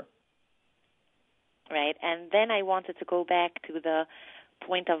stronger. Right, and then I wanted to go back to the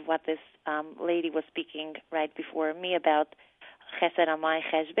point of what this lady was speaking right before me about Chesed Amai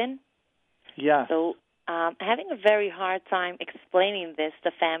Cheshbin. Yeah. So having a very hard time explaining this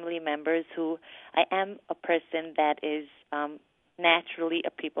to family members who I am a person that is naturally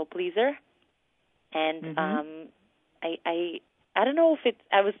a people pleaser. And I don't know if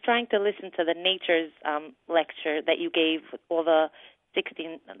I was trying to listen to the Natures lecture that you gave with all the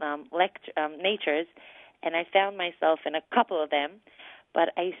 16 natures, and I found myself in a couple of them, but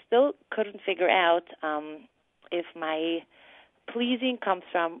I still couldn't figure out if my pleasing comes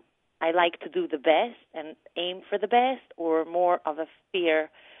from I like to do the best and aim for the best, or more of a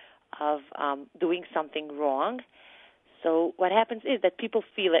fear of doing something wrong. So what happens is that people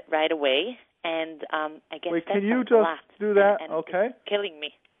feel it right away, and I get Wait, that can you a just lot, do that? and okay. It's killing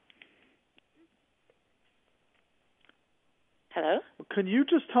me. Hello? Can you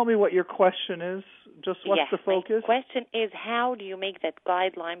just tell me what your question is? Just what's the focus? My question is, how do you make that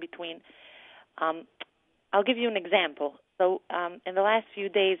guideline between I'll give you an example. So in the last few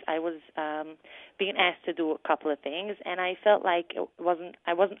days, I was being asked to do a couple of things, and I felt like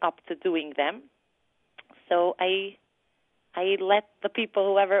I wasn't up to doing them. So I let the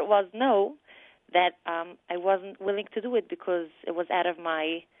people, whoever it was, know that I wasn't willing to do it because it was out of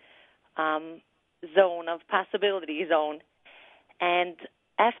my zone of possibility zone. And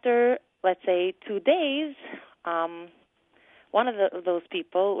after, let's say, 2 days, one of those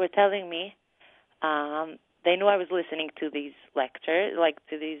people were telling me they knew I was listening to these lectures, like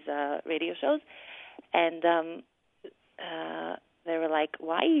to these radio shows, and they were like,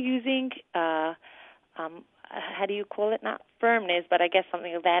 why are you using, how do you call it, not firmness, but I guess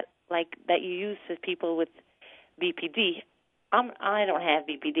something of that, like that you use to people with BPD. I don't have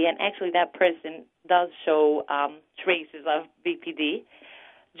BPD, and actually that person does show traces of BPD.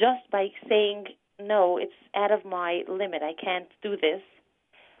 Just by saying, no, it's out of my limit, I can't do this.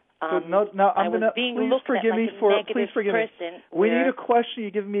 Please forgive me. We need a question. You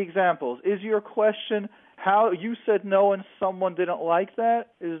give me examples. Is your question how you said no and someone didn't like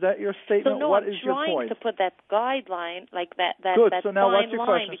that? Is that your statement? So no, what I'm is your point? trying to put that guideline, like that. Good. That so now what's your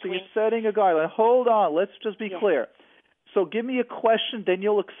question? So you're setting a guideline. Hold on. Let's just be clear. So give me a question, then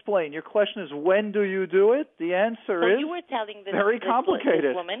you'll explain. Your question is, when do you do it? The answer is you were telling this, very complicated.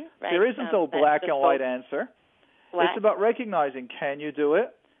 This woman, right? There isn't no black and white answer. What? It's about recognizing, can you do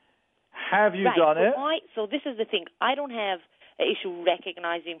it? Have you done it? So this is the thing. I don't have an issue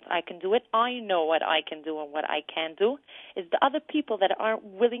recognizing I can do it. I know what I can do and what I can do. It's the other people that aren't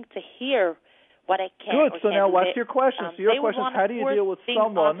willing to hear what I can. Good. So now what's your question? So your question is, how do you deal with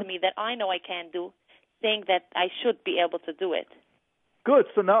someone? Onto me that I know I can do, saying that I should be able to do it. Good.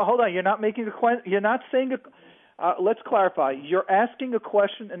 So now, hold on. You're not making a question. You're not saying let's clarify. You're asking a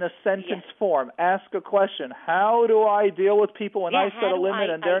question in a sentence form. Ask a question. How do I deal with people when I set a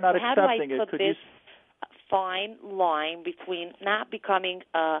limit and they're not accepting it? Could this fine line between not becoming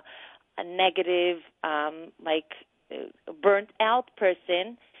a negative, burnt out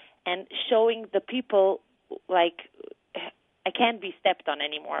person and showing the people like I can't be stepped on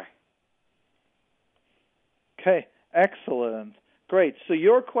anymore? Okay, excellent. Great. So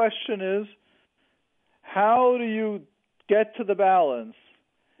your question is, how do you get to the balance?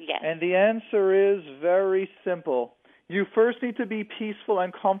 Yes. And the answer is very simple. You first need to be peaceful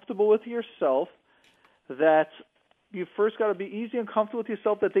and comfortable with yourself, that you first got to be easy and comfortable with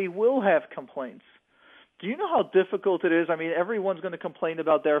yourself that they will have complaints. Do you know how difficult it is? I mean, everyone's going to complain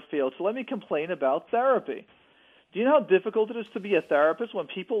about their field, so let me complain about therapy. Do you know how difficult it is to be a therapist when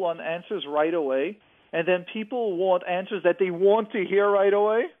people want answers right away, and then people want answers that they want to hear right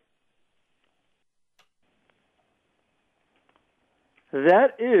away?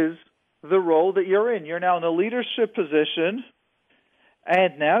 That is the role that you're in. You're now in a leadership position,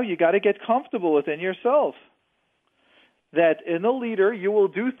 and now you got to get comfortable within yourself. That in a leader, you will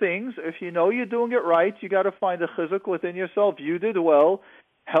do things. If you know you're doing it right, you got to find a chizuk within yourself. You did well.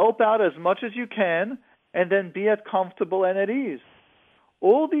 Help out as much as you can, and then be at comfortable and at ease.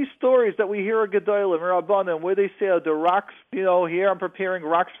 All these stories that we hear at Gedolim or Rabbanim, where they say, the rocks, here I'm preparing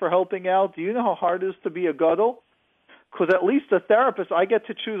rocks for helping out. Do you know how hard it is to be a gadol? Because at least a therapist, I get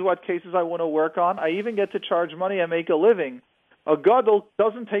to choose what cases I want to work on. I even get to charge money and make a living. A gadol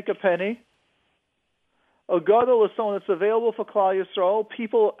doesn't take a penny. A gadol is someone that's available for Klal Yisrael.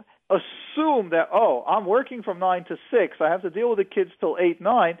 People assume that, I'm working from 9 to 6. I have to deal with the kids till 8,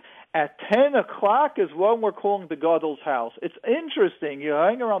 9. At 10 o'clock is when we're calling the gadol's house. It's interesting. You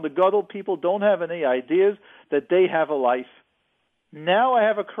hang around the gadol, people don't have any ideas that they have a life. Now I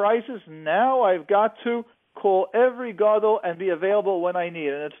have a crisis. Now I've got to call every gadol and be available when I need,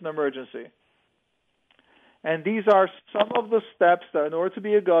 and it's an emergency. And these are some of the steps that, in order to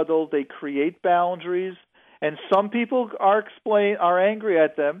be a gadol, they create boundaries. And some people are angry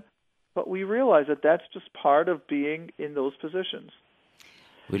at them, but we realize that that's just part of being in those positions.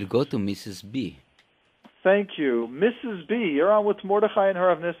 We'll go to Mrs. B. Thank you. Mrs. B, you're on with Mordechai and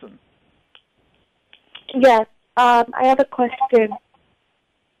Harav Nissen. Yes, I have a question.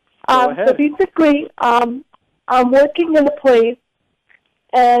 Go ahead. So basically, I'm working in a place,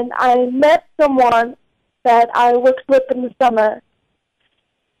 and I met someone that I worked with in the summer,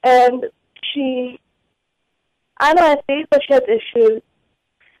 and I don't have faith, but she has issues,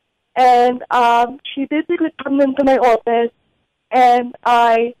 and she basically comes into my office, and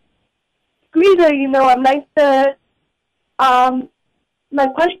I greet her, I'm nice to her. My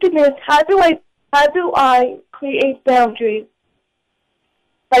question is, how do I create boundaries?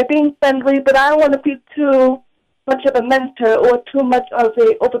 By being friendly, but I don't want to be too much of a mentor or too much of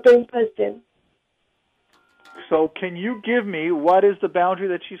a overbearing person. So can you give me what is the boundary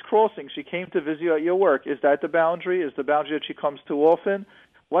that she's crossing? She came to visit you at your work. Is that the boundary? Is the boundary that she comes too often?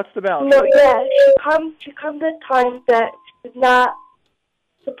 What's the boundary? No, yeah, she comes at times that she's not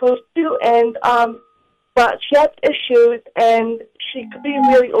supposed to, and but she has issues, and she could be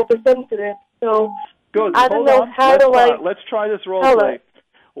really oversensitive. So good. I don't know how do I. Let's try this role play.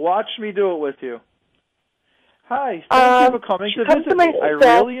 Watch me do it with you. Hi, thank you for coming to visit me. I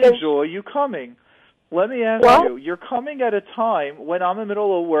really enjoy you coming. Let me ask you, you're coming at a time when I'm in the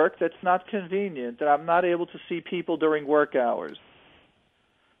middle of work that's not convenient, that I'm not able to see people during work hours.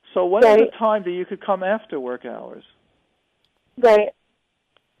 So when is the time that you could come after work hours? Right.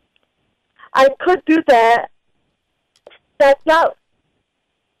 I could do that. That's not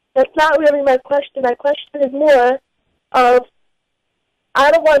really my question. My question is more of,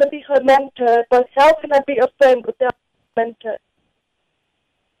 I don't want to be her mentor, but how can I be a friend without a mentor?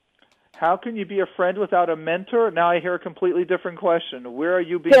 How can you be a friend without a mentor? Now I hear a completely different question. Where are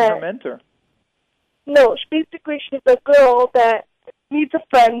you being her mentor? No, basically she's a girl that needs a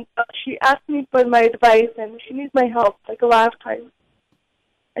friend. She asked me for my advice, and she needs my help, like a lot of times.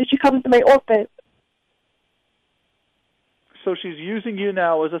 And she comes to my office. So she's using you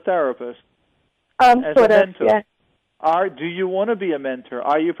now as a therapist? As a mentor? Yeah. Do you want to be a mentor?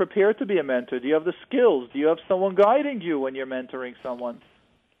 Are you prepared to be a mentor? Do you have the skills? Do you have someone guiding you when you're mentoring someone?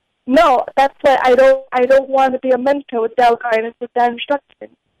 No, that's why I don't want to be a mentor without guidance, without instruction.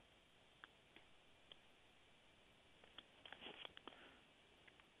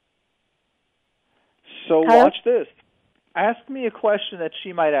 So watch this. Ask me a question that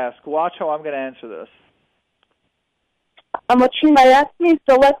she might ask. Watch how I'm going to answer this. What she might ask me,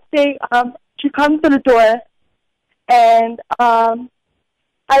 so let's say she comes to the door, and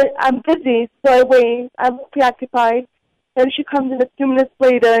I'm busy, so I wait. I'm preoccupied. Then she comes in a few minutes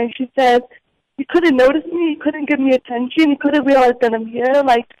later, and she says, "You couldn't notice me. You couldn't give me attention. You couldn't realize that I'm here.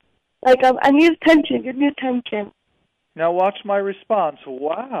 I need attention. Give me attention." Now watch my response.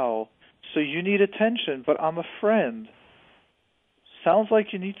 Wow. So you need attention, but I'm a friend. Sounds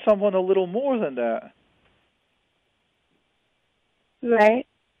like you need someone a little more than that. Right.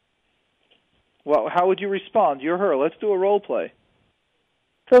 Well, how would you respond? You're her. Let's do a role play.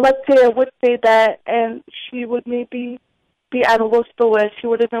 So let's say I would say that, and she would maybe be at a loss for words. She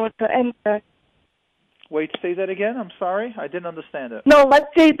wouldn't know what to answer. Wait, say that again? I'm sorry. I didn't understand it. No, let's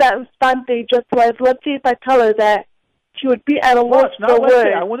say that Stante just was. Let's say if I tell her that she would be at a loss Watch, for not let's say.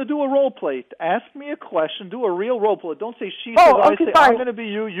 words. I want to do a role play. Ask me a question. Do a real role play. Don't say she Oh, says, okay, I say, fine. I'm going to be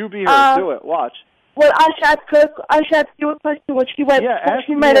you, you be her. Do it. Watch. Well, I should ask you a question when she went. Yeah, ask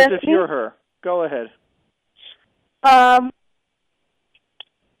she me might as ask if me. you're her. Go ahead. Why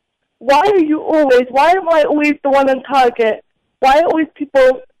am I always the one on target? Why are always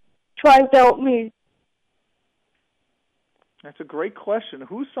people trying to help me? That's a great question.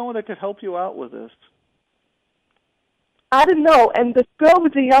 Who's someone that could help you out with this? I don't know. And this girl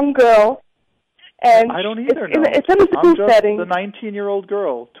was a young girl. And I don't either know. It's in a school I'm just setting. the 19-year-old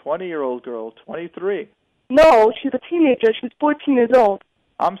girl, 20-year-old girl, 23. No, she's a teenager. She's 14 years old.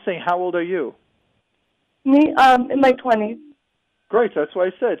 I'm saying, how old are you? Me, in my 20s. Great, that's what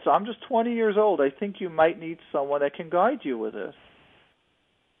I said. So I'm just 20 years old. I think you might need someone that can guide you with this.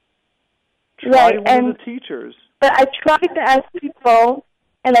 Try one of the teachers. But I tried to ask people,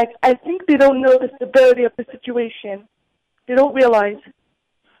 and I think they don't know the severity of the situation. They don't realize.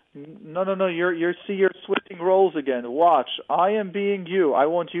 No. You're switching roles again. Watch. I am being you. I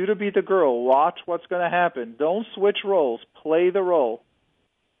want you to be the girl. Watch what's going to happen. Don't switch roles. Play the role.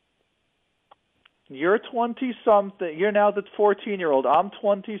 You're 20-something. You're now the 14-year-old. I'm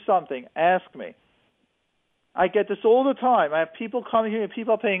 20-something. Ask me. I get this all the time. I have people coming here,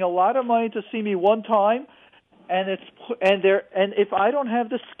 people paying a lot of money to see me one time, and if I don't have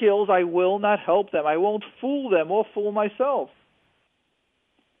the skills, I will not help them. I won't fool them or fool myself.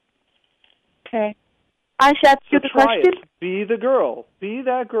 Okay. I should ask you the question? It. Be the girl. Be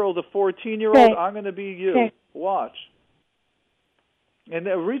that girl, the 14-year-old. Okay. I'm going to be you. Okay. Watch. And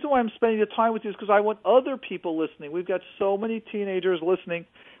the reason why I'm spending the time with you is because I want other people listening. We've got so many teenagers listening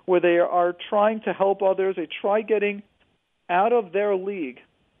where they are trying to help others. They try getting out of their league.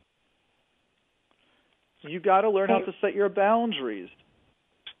 You got to learn how to set your boundaries.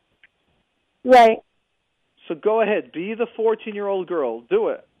 Right. So go ahead. Be the 14-year-old girl. Do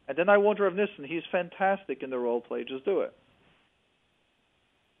it. And then I wonder if Nissen, he's fantastic in the role play. Just do it.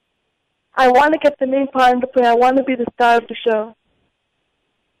 I want to get the main part of the play. I want to be the star of the show.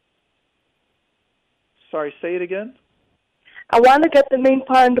 Sorry, say it again? I want to get the main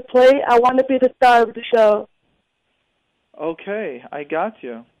part in the play. I want to be the star of the show. Okay, I got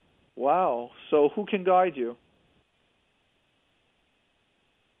you. Wow. So who can guide you?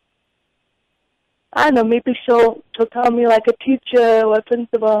 I don't know. Maybe she'll tell me like a teacher or a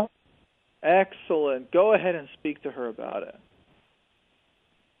principal. Excellent. Go ahead and speak to her about it.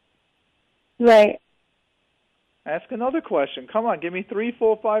 Right. Ask another question. Come on, give me 3,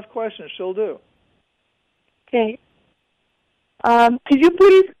 4, 5 questions. She'll do. Okay. Could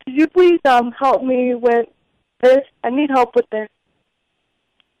you please help me with this? I need help with this.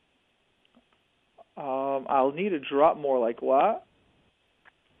 I'll need a drop more. Like what?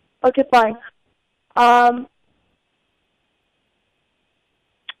 Okay, fine. All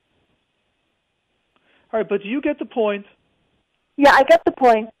right, but do you get the point? Yeah, I get the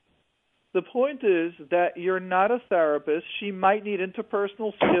point. The point is that you're not a therapist. She might need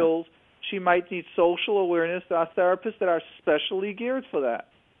interpersonal skills. She might need social awareness. There are therapists that are specially geared for that.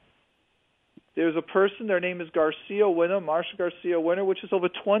 There's a person, their name is Marsha Garcia Winner, which is over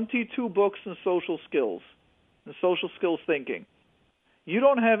 22 books in social skills and social skills thinking. You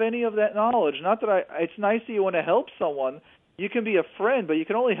don't have any of that knowledge. Not that it's nice that you want to help someone. You can be a friend, but you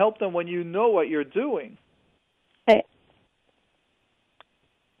can only help them when you know what you're doing. Hey.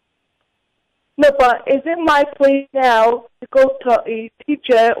 No, but is it my place now to go to a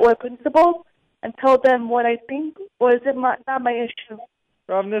teacher or a principal and tell them what I think, or is it not my issue?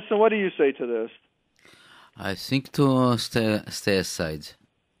 Rav Nissen, what do you say to this? I think to stay aside.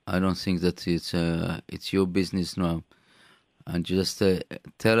 I don't think that it's your business now. And just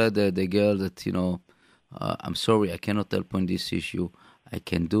tell her, the girl, that, I'm sorry, I cannot help on this issue. I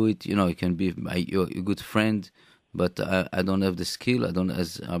can do it, I can be your good friend, but I don't have the skill. I don't,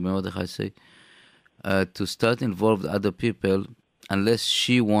 as Mordechai say, to start involve other people unless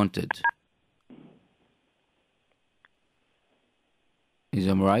she wanted. Is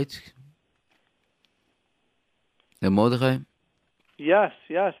that right? Mordechai? Yes,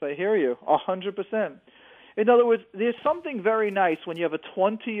 I hear you, 100%. In other words, there's something very nice when you have a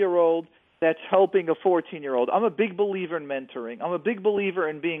 20-year-old that's helping a 14-year-old. I'm a big believer in mentoring. I'm a big believer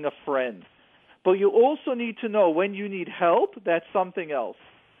in being a friend. But you also need to know when you need help, that's something else.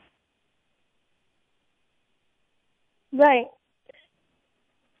 Right.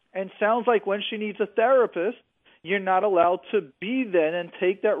 And sounds like when she needs a therapist, you're not allowed to be then and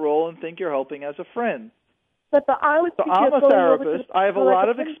take that role and think you're helping as a friend. But I'm a therapist. I have a lot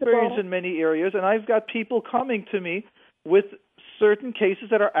of experience in many areas, and I've got people coming to me with certain cases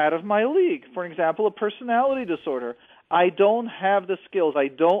that are out of my league. For example, a personality disorder. I don't have the skills. I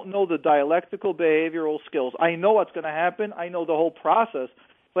don't know the dialectical behavioral skills. I know what's going to happen. I know the whole process,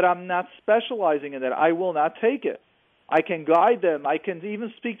 but I'm not specializing in that. I will not take it. I can guide them. I can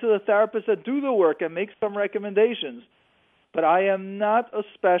even speak to the therapists that do the work and make some recommendations. But I am not a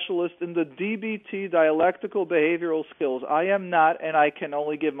specialist in the DBT, dialectical behavioral skills. I am not, and I can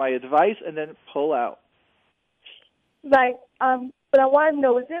only give my advice and then pull out. Right. But I want to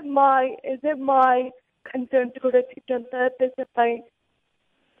know, is it my concern to go to a teacher and therapist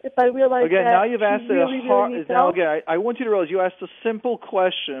if I realize again, that now you've asked really, a hard. really Now again, I want you to realize you asked a simple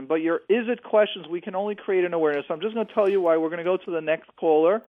question, but your is it questions we can only create an awareness. So I'm just going to tell you why. We're going to go to the next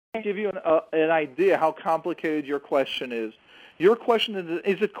caller. Give you an idea how complicated your question is. Your question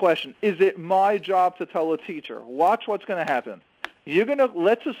is it question? Is it my job to tell a teacher? Watch what's going to happen.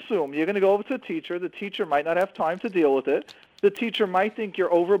 Let's assume you're going to go over to the teacher. The teacher might not have time to deal with it. The teacher might think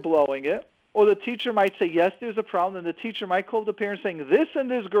you're overblowing it. Or the teacher might say, yes, there's a problem, and the teacher might call the parent saying, this and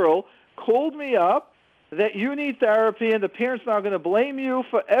this girl called me up that you need therapy, and the parent's now going to blame you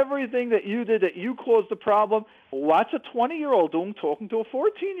for everything that you did, that you caused the problem. What's a 20-year-old doing talking to a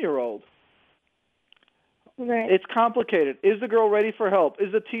 14-year-old? Right. It's complicated. Is the girl ready for help?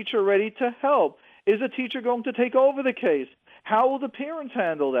 Is the teacher ready to help? Is the teacher going to take over the case? How will the parents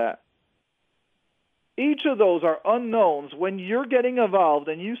handle that? Each of those are unknowns. When you're getting involved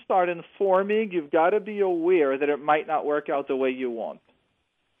and you start informing, you've got to be aware that it might not work out the way you want.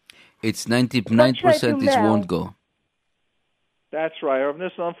 It's 99% it won't go. That's right.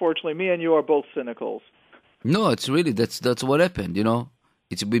 Unfortunately, me and you are both cynicals. No, it's really, that's what happened, you know.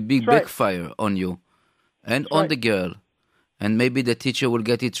 It's a big backfire on you and on the girl. And maybe the teacher will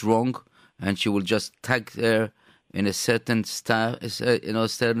get it wrong and she will just tag her in a certain style,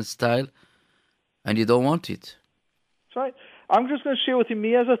 and you don't want it. That's right. I'm just going to share with you,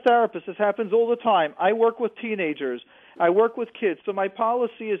 me as a therapist, this happens all the time. I work with teenagers. I work with kids. So my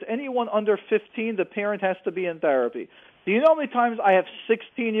policy is anyone under 15, the parent has to be in therapy. Do you know how many times I have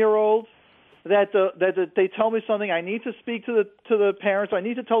 16-year-olds that they tell me something, I need to speak to the parents, I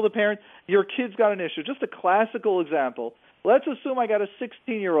need to tell the parent, your kid's got an issue. Just a classical example. Let's assume I got a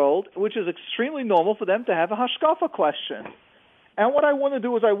 16-year-old, which is extremely normal for them to have a hashkafa question. And what I want to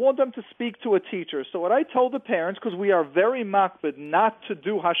do is I want them to speak to a teacher. So what I tell the parents, because we are very makbid not to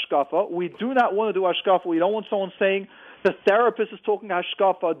do hashkafa, we do not want to do hashkafa. We don't want someone saying the therapist is talking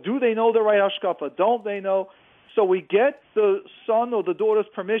hashkafa. Do they know the right hashkafa? Don't they know? So we get the son or the daughter's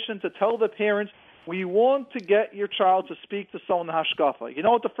permission to tell the parents, we want to get your child to speak to someone hashkafa. You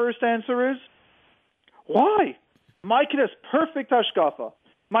know what the first answer is? Why? My kid has perfect hashkafa.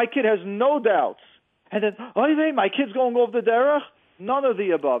 My kid has no doubts. And then, my kid's going over the derech? None of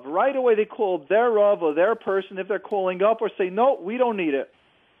the above. Right away they call their Rav or their person if they're calling up or say, no, we don't need it.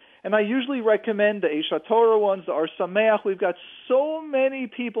 And I usually recommend the Eish HaTorah ones, the Ar Sameach. We've got so many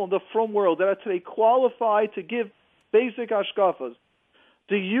people in the frum world that are today qualified to give basic hashkafas.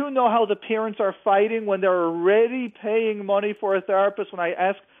 Do you know how the parents are fighting when they're already paying money for a therapist when I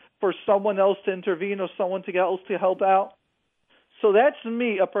ask for someone else to intervene or someone else to help out? So that's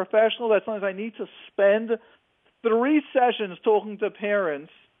me, a professional. That's sometimes I need to spend 3 sessions talking to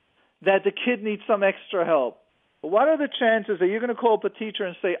parents that the kid needs some extra help. What are the chances that you're going to call up a teacher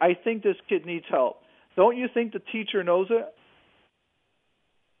and say, I think this kid needs help? Don't you think the teacher knows it?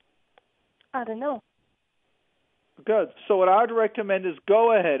 I don't know. Good. So what I'd recommend is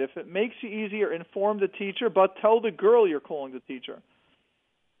go ahead. If it makes you easier, inform the teacher, but tell the girl you're calling the teacher.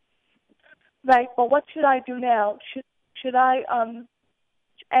 Right, but what should I do now? Should I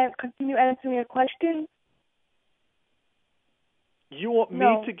continue answering your question? You want me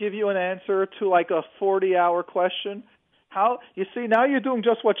to give you an answer to like a 40-hour question? How? You see, now you're doing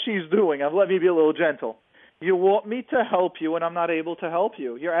just what she's doing. Let me be a little gentle. You want me to help you, and I'm not able to help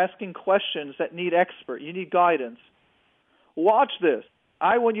you. You're asking questions that need expert. You need guidance. Watch this.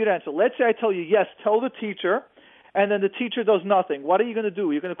 I want you to answer. Let's say I tell you, yes, tell the teacher, and then the teacher does nothing. What are you going to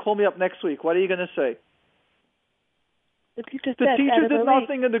do? You're going to call me up next week. What are you going to say? The teacher did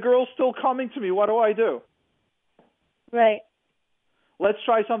nothing, and the girl's still coming to me. What do I do? Right. Let's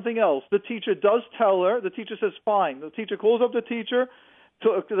try something else. The teacher does tell her. The teacher says, fine. The teacher calls up the teacher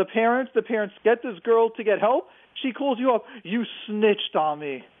to the parents. The parents get this girl to get help. She calls you up. You snitched on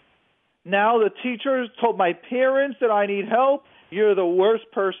me. Now the teacher told my parents that I need help. You're the worst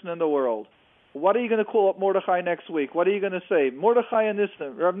person in the world. What are you going to call up Mordechai next week? What are you going to say? Mordechai and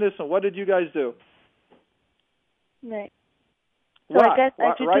Nissen, Rav Nissen, what did you guys do? Right. So What? I guess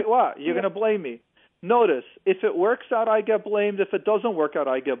I should Right, just, what? You're going to blame me. Notice, if it works out, I get blamed. If it doesn't work out,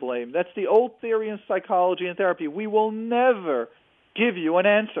 I get blamed. That's the old theory in psychology and therapy. We will never give you an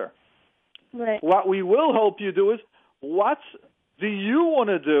answer. Right. What we will help you do is, what do you want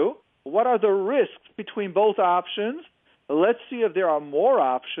to do? What are the risks between both options? Let's see if there are more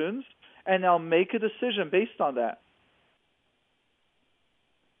options, and now make a decision based on that.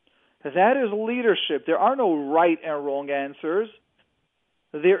 That is leadership. There are no right and wrong answers.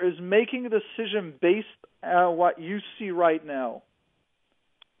 There is making a decision based on what you see right now.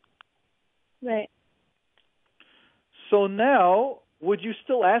 Right. So now, would you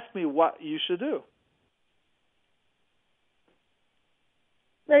still ask me what you should do?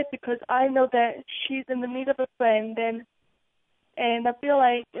 Right, because I know that she's in the need of a friend, and I feel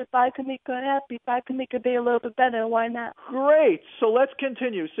like if I could make her happy, if I could make her day a little bit better, why not? Great. So let's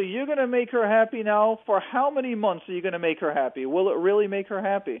continue. So you're going to make her happy now. For how many months are you going to make her happy? Will it really make her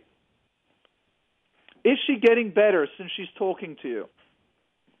happy? Is she getting better since she's talking to you?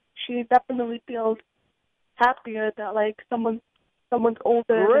 She definitely feels happier that like someone's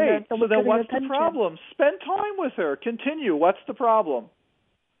older. Great. And So someone's then getting what's attention. the problem? Spend time with her. Continue. What's the problem?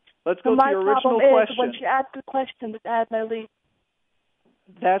 Let's go So to my your original problem is question. when she asks a question, just add my lead.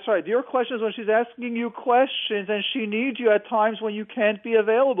 That's right. Your question is when she's asking you questions and she needs you at times when you can't be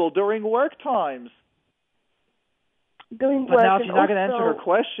available, during work times. Doing But work now if and you're not going to answer her also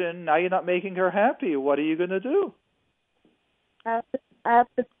question, now you're not making her happy. What are you going to do? I have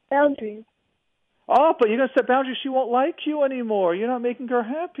the boundaries. Oh, but you're going to set boundaries. She won't like you anymore. You're not making her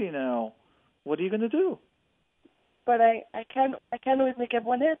happy now. What are you going to do? But I can't always make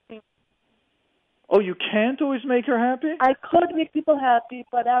everyone happy. Oh, you can't always make her happy? I could make people happy,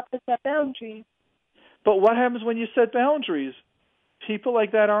 but I have to set boundaries. But what happens when you set boundaries? People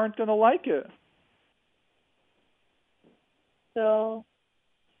like that aren't going to like it. So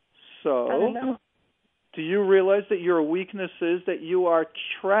I don't know. Do you realize that your weakness is that you are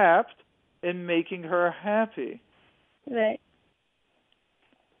trapped in making her happy? Right.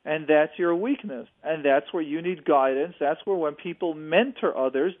 And that's your weakness. And that's where you need guidance. That's where when people mentor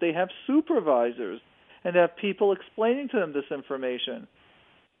others, they have supervisors and have people explaining to them this information.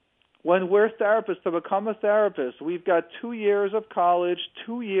 When we're therapists, to become a therapist, we've got 2 years of college,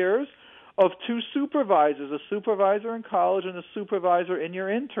 2 years of 2 supervisors, a supervisor in college and a supervisor in your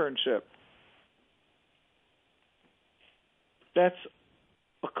internship. That's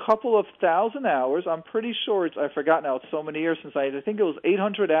a couple of thousand hours. I'm pretty sure I forgot now, it's so many years since I think it was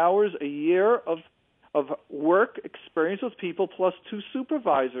 800 hours a year of work experience with people plus 2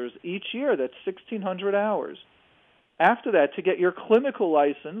 supervisors each year. That's 1,600 hours. After that, to get your clinical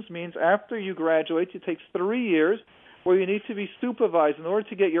license means after you graduate, it takes 3 years where you need to be supervised in order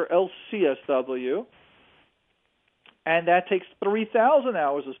to get your LCSW. And that takes 3,000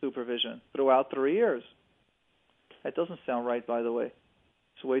 hours of supervision throughout 3 years. That doesn't sound right, by the way.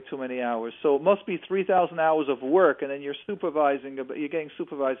 It's way too many hours. So it must be 3,000 hours of work, and then you're getting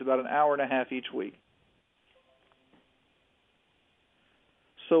supervised about an hour and a half each week.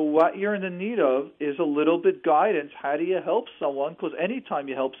 So what you're in the need of is a little bit guidance. How do you help someone? Because anytime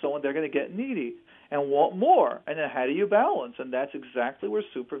you help someone, they're going to get needy and want more. And then how do you balance? And that's exactly where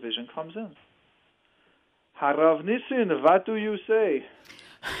supervision comes in. Harav Nissen, what do you say?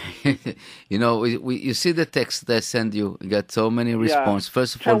 You know, you see the text that I send you. You got so many responses. Yeah.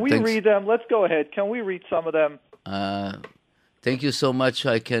 First of all, can we read them? Let's go ahead. Can we read some of them? Thank you so much.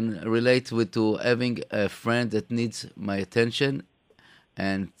 I can relate to having a friend that needs my attention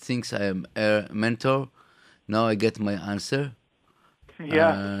and thinks I am a mentor. Now I get my answer.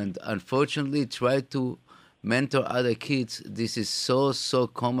 Yeah. And unfortunately, try to mentor other kids. This is so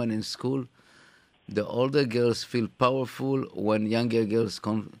common in school. The older girls feel powerful when younger girls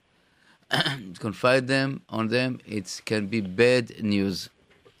confide on them. It can be bad news.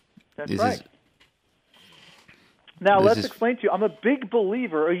 That's right. Now, let's explain to you. I'm a big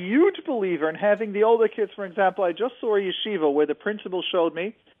believer, a huge believer in having the older kids. For example, I just saw a yeshiva where the principal showed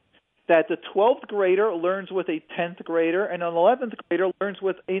me that the 12th grader learns with a 10th grader and an 11th grader learns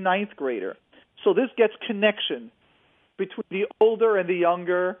with a 9th grader. So this gets connection between the older and the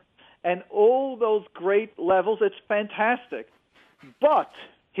younger and all those great levels. It's fantastic. But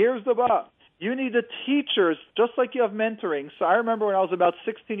here's the but. You need the teachers, just like you have mentoring. So I remember when I was about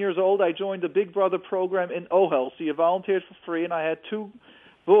 16 years old, I joined the Big Brother program in Ohel. So you volunteered for free, and I had 2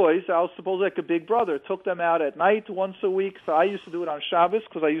 boys. I was supposed like a big brother. Took them out at night once a week. So I used to do it on Shabbos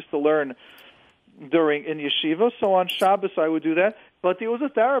because I used to learn in yeshiva. So on Shabbos I would do that. But there was a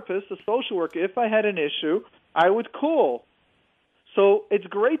therapist, a social worker. If I had an issue, I would call. So it's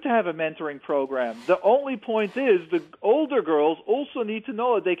great to have a mentoring program. The only point is the older girls also need to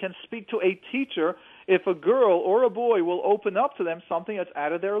know that they can speak to a teacher if a girl or a boy will open up to them something that's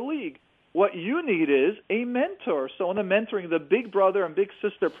out of their league. What you need is a mentor. So in the mentoring, the big brother and big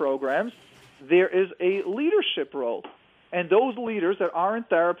sister programs, there is a leadership role. And those leaders that aren't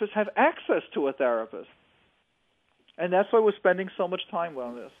therapists have access to a therapist. And that's why we're spending so much time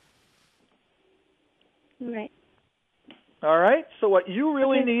on this. Right. All right? So what you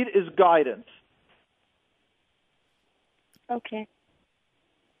really need is guidance. Okay.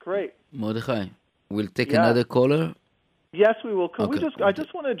 Great. Mordechai, we'll take another caller. Yes, we will. Okay. I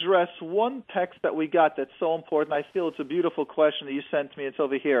just want to address one text that we got that's so important. I feel it's a beautiful question that you sent me. It's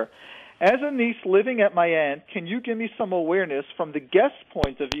over here. As a niece living at my aunt, can you give me some awareness from the guest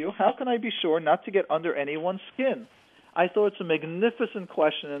point of view? How can I be sure not to get under anyone's skin? I thought it's a magnificent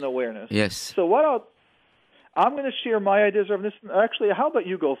question and awareness. Yes. So I'm going to share my ideas of this. Actually, how about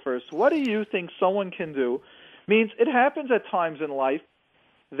you go first? What do you think someone can do? Means it happens at times in life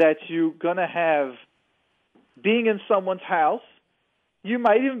that you're going to have being in someone's house. You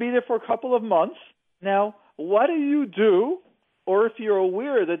might even be there for a couple of months. Now, what do you do? Or if you're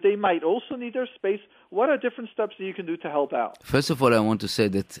aware that they might also need their space, what are different steps that you can do to help out? First of all, I want to say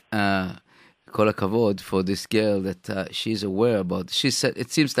that kol hakavod for this girl that she's aware about. She said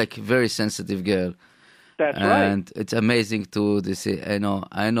it seems like a very sensitive girl. That's right. And it's amazing to this. I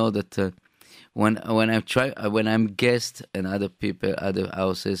know that when I'm guest and other people, other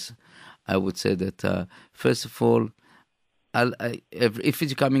houses, I would say that first of all, if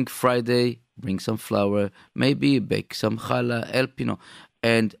it's coming Friday, bring some flour, maybe bake some challah, help,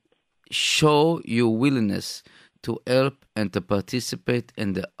 and show your willingness to help and to participate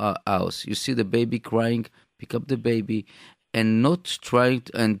in the house. You see the baby crying, pick up the baby, and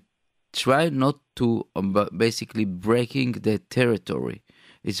try not to basically breaking the territory.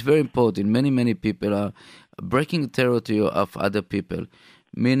 It's very important. Many people are breaking the territory of other people,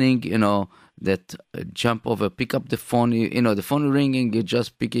 meaning, that jump over, pick up the phone, the phone ringing, you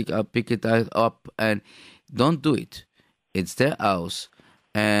just pick it up, and don't do it. It's their house.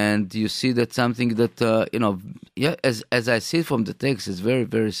 And you see that something that, as I see from the text, is very,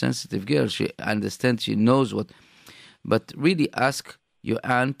 very sensitive girl. She understands, she knows what, but really ask your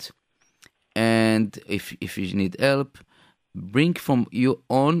aunt, and if you need help, bring from your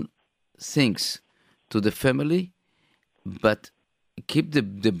own things to the family, but keep the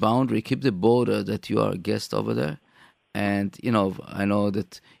boundary, keep the border that you are a guest over there. And, I know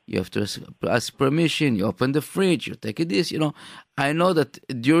that you have to ask permission, you open the fridge, you take this, I know that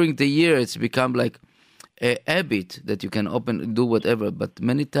during the year it's become like a habit that you can open, do whatever, but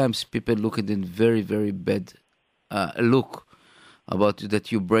many times people look at it in very, very bad look about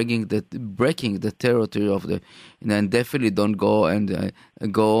that you're breaking the territory of and definitely don't go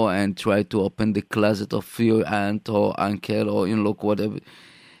and try to open the closet of your aunt or uncle or look whatever.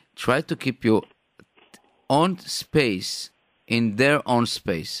 Try to keep your own space in their own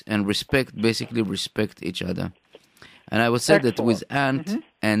space and respect each other. And I would say that with aunt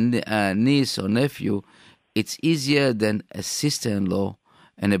and niece or nephew, it's easier than a sister-in-law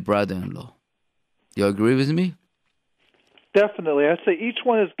and a brother-in-law. You agree with me? Definitely. I say each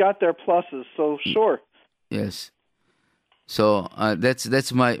one has got their pluses, so sure. Yes. So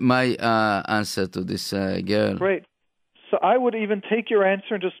that's my answer to this girl. Great. So I would even take your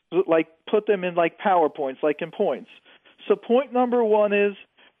answer and just put them in PowerPoints, in points. So point number one is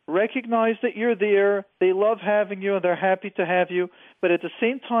recognize that you're there. They love having you and they're happy to have you. But at the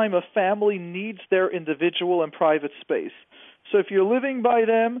same time, a family needs their individual and private space. So if you're living by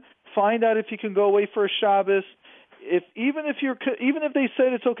them, find out if you can go away for a Shabbos. Even if they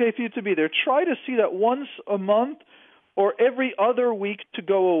said it's okay for you to be there, try to see that once a month or every other week to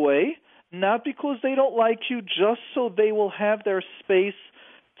go away, not because they don't like you, just so they will have their space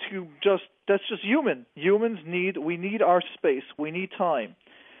that's just human. We need our space. We need time.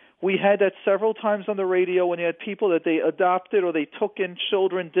 We had that several times on the radio when you had people that they adopted or they took in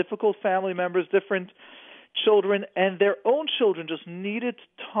children, difficult family members, different children, and their own children just needed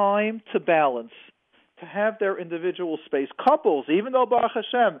time to balance, to have their individual space. Couples, even though Baruch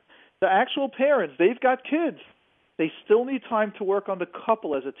Hashem, the actual parents, they've got kids, they still need time to work on the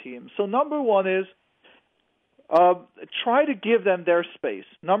couple as a team. So number one is try to give them their space.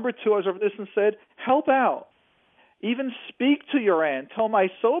 Number two, as our listener said, help out. Even speak to your aunt. Tell them, I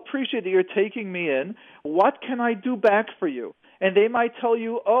so appreciate that you're taking me in. What can I do back for you? And they might tell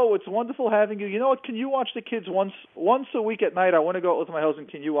you, oh, it's wonderful having you. You know what, can you watch the kids once a week at night? I want to go out with my husband.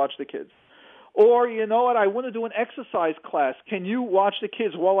 Can you watch the kids? Or, you know what, I want to do an exercise class. Can you watch the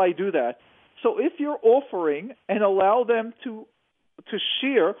kids while I do that? So if you're offering and allow them to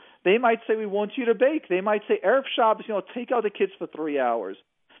share, they might say, we want you to bake. They might say, Erev Shabbos, take out the kids for 3 hours.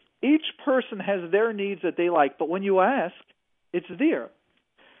 Each person has their needs that they like, but when you ask, it's there.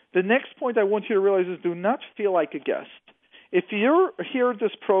 The next point I want you to realize is do not feel like a guest. If you're here at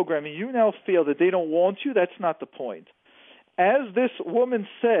this program and you now feel that they don't want you, that's not the point. As this woman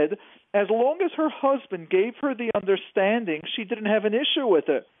said, as long as her husband gave her the understanding, she didn't have an issue with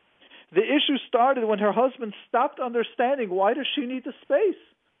it. The issue started when her husband stopped understanding, why does she need the space?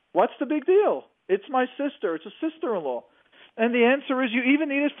 What's the big deal? It's my sister. It's a sister-in-law. And the answer is you even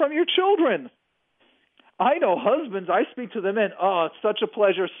need it from your children. I know husbands, I speak to them and, it's such a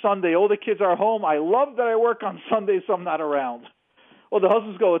pleasure Sunday. All the kids are home. I love that I work on Sunday so I'm not around. Or the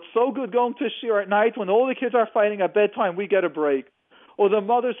husbands go, it's so good going to shir at night when all the kids are fighting at bedtime, we get a break. Or the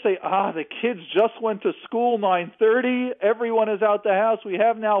mothers say, the kids just went to school 9:30. Everyone is out the house. We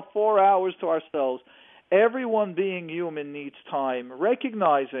have now 4 hours to ourselves. Everyone being human needs time,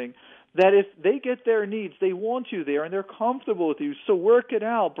 recognizing that if they get their needs, they want you there and they're comfortable with you. So work it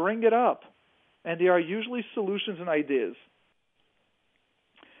out, bring it up. And there are usually solutions and ideas.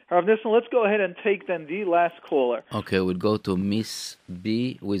 Rav Nissen, let's go ahead and take then the last caller. Okay, we'll go to Miss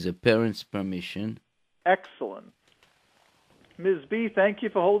B with a parent's permission. Excellent. Ms. B, thank you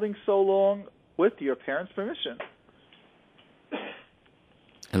for holding so long with your parents' permission.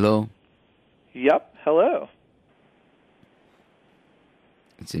 Hello? Yep, hello.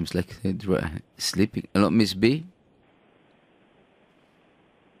 It seems like they're sleeping. Hello, Miss B?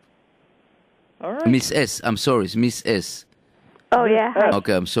 All right. Miss S, I'm sorry, it's Miss S. Oh, yeah. Hi.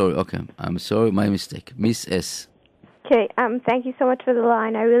 Okay, I'm sorry. Okay, I'm sorry, my mistake. Miss S. Okay, thank you so much for the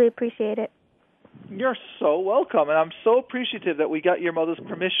line. I really appreciate it. You're so welcome, and I'm so appreciative that we got your mother's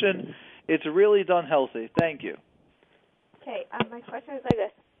permission. It's really done healthy. Thank you. Okay, my question is like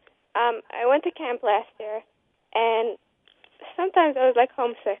this. I went to camp last year, and sometimes I was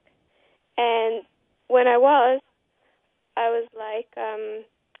homesick. And when I was like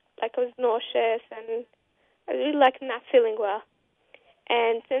I was nauseous, and I was really not feeling well.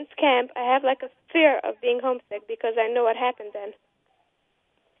 And since camp, I have a fear of being homesick because I know what happened then.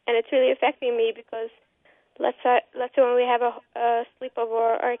 And it's really affecting me because let's say when we have a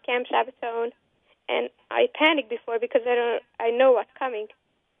sleepover or a camp Shabbaton, and I panic before because I know what's coming.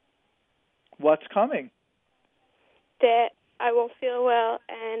 What's coming? That I won't feel well,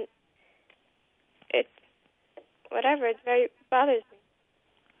 and it very bothers me.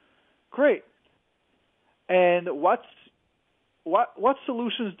 Great. And what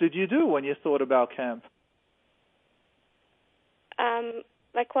solutions did you do when you thought about camp?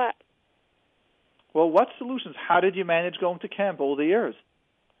 Like what? Well, what solutions? How did you manage going to camp all the years?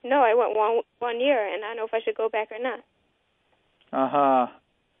 No, I went one year, and I don't know if I should go back or not. Uh-huh.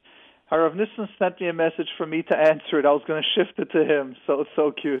 Rav Nissen sent me a message for me to answer it. I was going to shift it to him.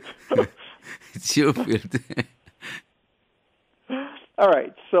 So cute. It's your field. All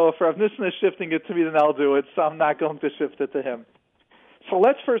right. So if Rav Nissen is shifting it to me, then I'll do it. So I'm not going to shift it to him. So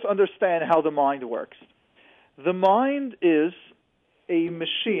let's first understand how the mind works. The mind is a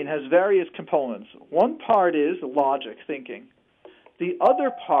machine, has various components. One part is logic, thinking. The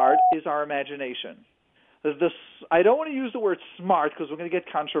other part is our imagination. I don't want to use the word smart because we're going to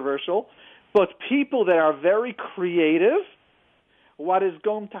get controversial, but people that are very creative, what is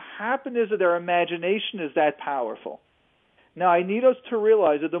going to happen is that their imagination is that powerful. Now, I need us to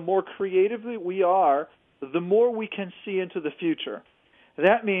realize that the more creative we are, the more we can see into the future.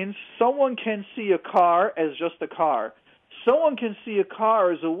 That means someone can see a car as just a car. Someone can see a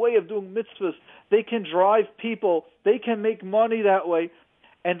car as a way of doing mitzvahs. They can drive people. They can make money that way.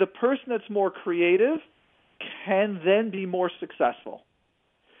 And the person that's more creative can then be more successful.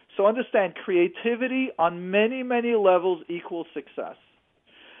 So understand, creativity on many, many levels equals success.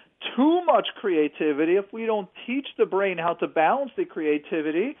 Too much creativity, if we don't teach the brain how to balance the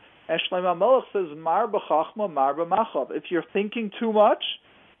creativity, as Shlomo Melech says, mar b'chachma, mar b'machav. If you're thinking too much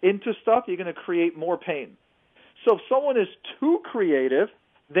into stuff, you're going to create more pain. So if someone is too creative,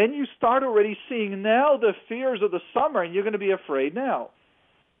 then you start already seeing now the fears of the summer, and you're going to be afraid now.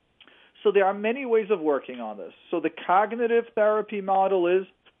 So there are many ways of working on this. So the cognitive therapy model is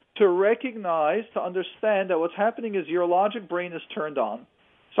to recognize, to understand that what's happening is your logic brain is turned on.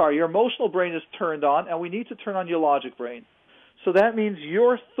 Your emotional brain is turned on, and we need to turn on your logic brain. So that means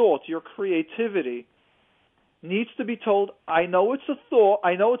your thought, your creativity, needs to be told, I know it's a thought,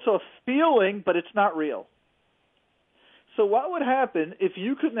 I know it's a feeling, but it's not real. So what would happen if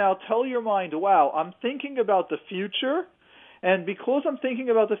you could now tell your mind, wow, I'm thinking about the future, And because I'm thinking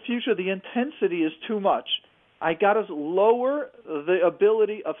about the future, the intensity is too much. I got to lower the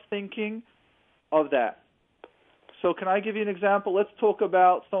ability of thinking of that. So can I give you an example? Let's talk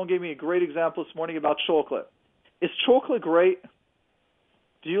about, someone gave me a great example this morning about chocolate. Is chocolate great?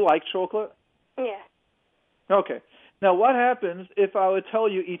 Do you like chocolate? Yeah. Okay. Now, what happens if I would tell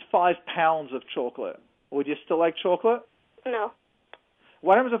you eat 5 pounds of chocolate? Would you still like chocolate? No.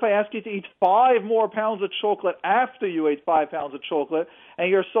 What happens if I ask you to eat 5 more pounds of chocolate after you ate 5 pounds of chocolate,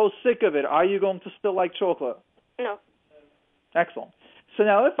 and you're so sick of it? Are you going to still like chocolate? No. Excellent. So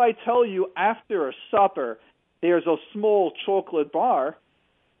now if I tell you after a supper there's a small chocolate bar,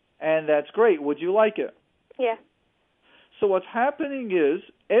 and that's great, would you like it? Yeah. So what's happening is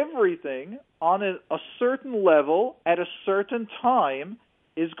everything on a certain level at a certain time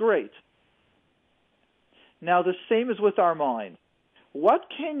is great. Now the same is with our mind. What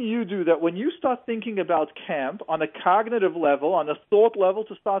can you do that when you start thinking about camp on a cognitive level, on a thought level,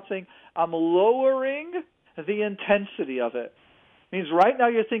 to start saying, I'm lowering the intensity of it? Means right now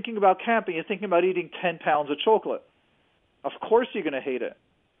you're thinking about camping, you're thinking about eating 10 pounds of chocolate. Of course you're going to hate it.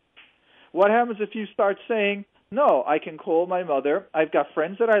 What happens if you start saying, no, I can call my mother, I've got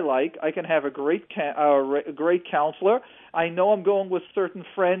friends that I like, I can have a great counselor, I know I'm going with certain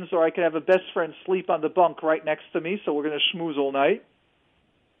friends, or I can have a best friend sleep on the bunk right next to me, so we're going to schmooze all night.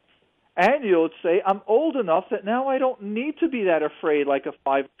 And you would say, I'm old enough that now I don't need to be that afraid like a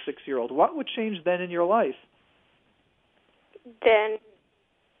 5 or 6-year-old. What would change then in your life? Then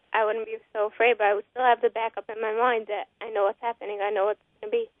I wouldn't be so afraid, but I would still have the backup in my mind that I know what's happening. I know what's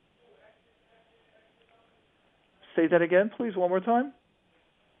going to be. Say that again, please, one more time.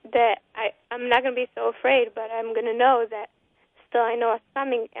 That I'm not going to be so afraid, but I'm going to know that still I know what's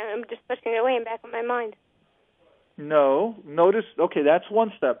coming, and I'm just pushing it away in the back of my mind. No. Notice, okay, that's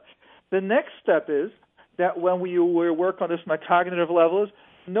one step. The next step is that when we work on this metacognitive level is,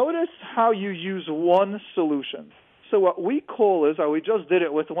 notice how you use one solution. So what we call is, or we just did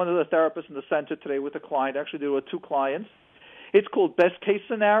it with one of the therapists in the center today with a client, actually did it with 2 clients. It's called best case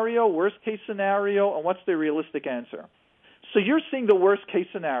scenario, worst case scenario, and what's the realistic answer. So you're seeing the worst case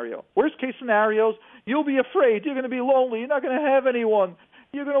scenario. Worst case scenarios, you'll be afraid, you're going to be lonely, you're not going to have anyone,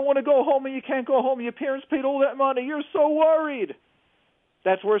 you're going to want to go home and you can't go home, your parents paid all that money, you're so worried.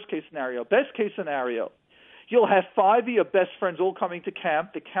 That's worst case scenario. Best case scenario, you'll have 5 of your best friends all coming to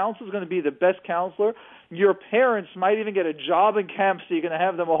camp. The counselor is going to be the best counselor. Your parents might even get a job in camp, so you're going to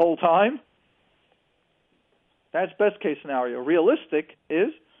have them a whole time. That's best case scenario. Realistic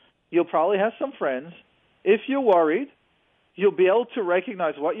is you'll probably have some friends. If you're worried, you'll be able to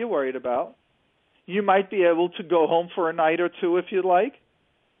recognize what you're worried about. You might be able to go home for a night or 2 if you'd like.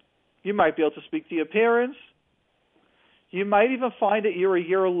 You might be able to speak to your parents. You might even find that you're a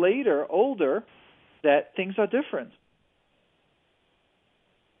year later, older, that things are different.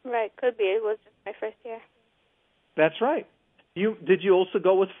 Right, could be. It was just my first year. That's right. Did you also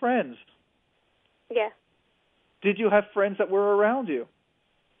go with friends? Yeah. Did you have friends that were around you?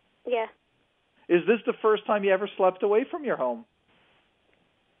 Yeah. Is this the first time you ever slept away from your home?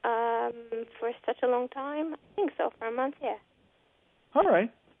 For such a long time? I think so, for a month, yeah. All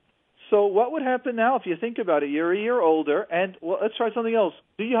right. So what would happen now if you think about it? You're a year older, and well, let's try something else.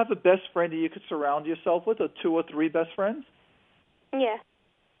 Do you have a best friend that you could surround yourself with, or 2 or 3 best friends? Yeah.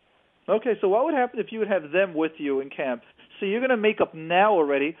 Okay, so what would happen if you would have them with you in camp? So you're going to make up now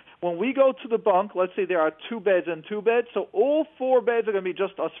already. When we go to the bunk, let's say there are 2 beds and 2 beds, so all 4 beds are going to be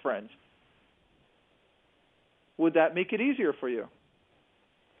just us friends. Would that make it easier for you?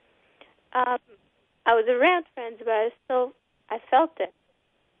 I was around friends, but I felt it.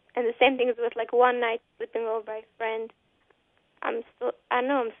 And the same thing is with like one night sleeping over by a friend. I'm still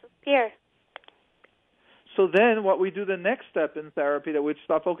scared. So then what we do the next step in therapy that we'd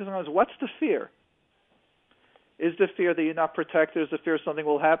start focusing on is, what's the fear? Is the fear that you're not protected? Is the fear something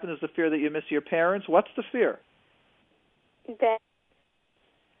will happen? Is the fear that you miss your parents? What's the fear? That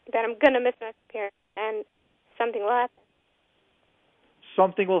I'm going to miss my parents and something will happen.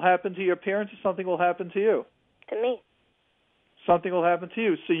 Something will happen to your parents, or something will happen to you? To me. Something will happen to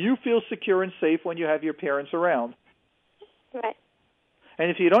you. So you feel secure and safe when you have your parents around. Right. And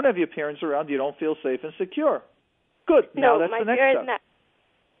if you don't have your parents around, you don't feel safe and secure. Good. No, now that's the next step.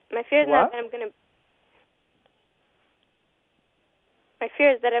 My fear is not that I'm going to... My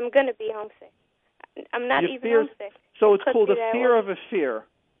fear is that I'm going to be homesick. I'm not even homesick. So it's called a fear of a fear.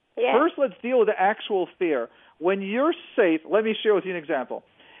 Yeah. First, let's deal with the actual fear. When you're safe, let me share with you an example.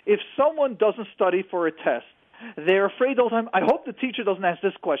 If someone doesn't study for a test, they're afraid all the time, I hope the teacher doesn't ask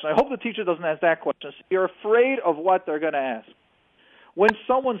this question. I hope the teacher doesn't ask that question. So you're afraid of what they're going to ask. When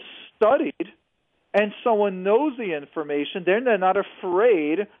someone studied, and someone knows the information, then they're not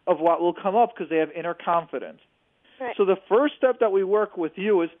afraid of what will come up because they have inner confidence. Right. So the first step that we work with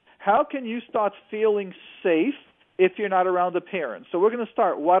you is how can you start feeling safe if you're not around the parents? So we're going to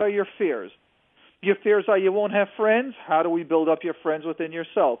start. What are your fears? Your fears are you won't have friends. How do we build up your friends within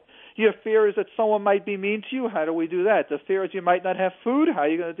yourself? Your fear is that someone might be mean to you. How do we do that? The fear is you might not have food. How are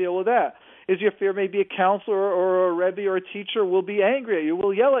you going to deal with that? Is your fear maybe a counselor or a rebbe or a teacher will be angry at you,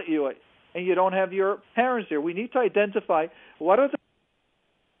 will yell at you, and you don't have your parents there? We need to identify what are the...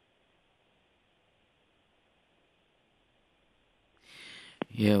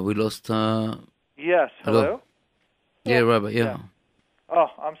 Yeah, we lost... Yes, hello? Yeah, Rabbi, yeah. Oh,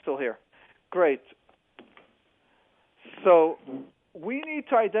 I'm still here. Great. So we need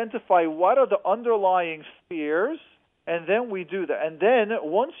to identify what are the underlying fears, and then we do that. And then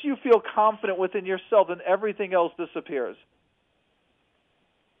once you feel confident within yourself, then everything else disappears.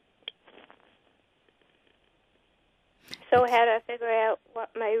 So how do I figure out what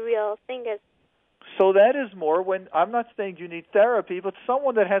my real thing is? So that is more when, I'm not saying you need therapy, but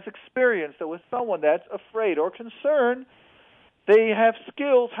someone that has experience, that with someone that's afraid or concerned, they have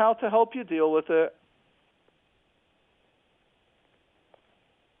skills how to help you deal with it.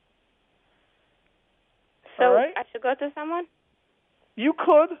 So all right? I should go to someone? You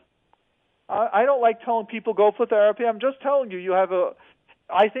could. I don't like telling people go for therapy. I'm just telling you, you have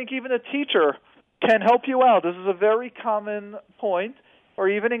I think even a teacher can help you out. This is a very common point. Or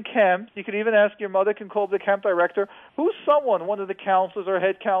even in camp, you could even ask your mother, can call the camp director, who's someone, one of the counselors or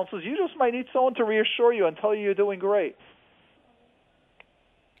head counselors. You just might need someone to reassure you and tell you you're doing great.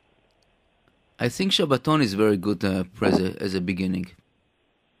 I think Shabbaton is very good as a beginning.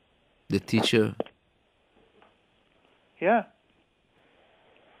 The teacher. Yeah.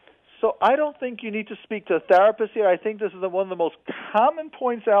 So I don't think you need to speak to a therapist here. I think this is one of the most common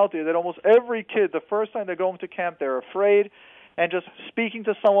points out there, that almost every kid, the first time they're going to camp, they're afraid. And just speaking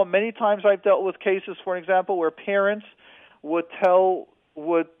to someone, many times I've dealt with cases, for example, where parents would tell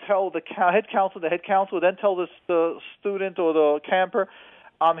the head counselor would then tell the student or the camper,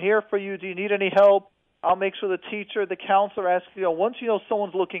 I'm here for you. Do you need any help? I'll make sure the teacher, the counselor asks you. Once you know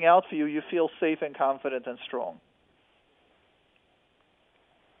someone's looking out for you, you feel safe and confident and strong.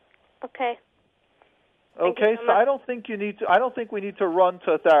 Okay. Okay, so I don't think we need to run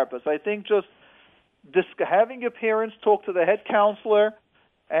to a therapist. I think just having your parents talk to the head counselor,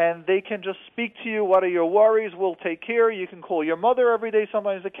 and they can just speak to you. What are your worries? We'll take care. You can call your mother every day.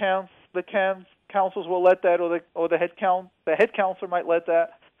 Sometimes the counselors will let that, or the head counselor might let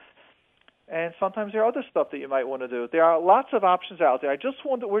that. And sometimes there are other stuff that you might want to do. There are lots of options out there.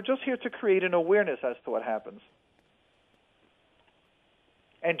 We're just here to create an awareness as to what happens.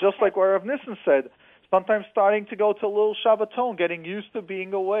 And just like what Rav Nissen said, sometimes starting to go to a little Shabbaton, getting used to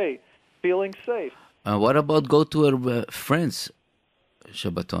being away, feeling safe. What about go to a friend's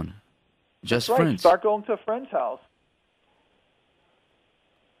Shabbaton? Just That's right. friends. Start going to a friend's house.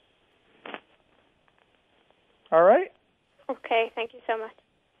 All right? Okay, thank you so much.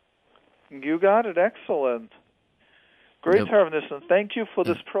 You got it. Excellent. Great, Yep. Rav Nissen. Thank you for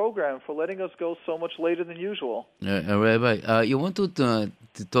this program, for letting us go so much later than usual. Rabbi, you want to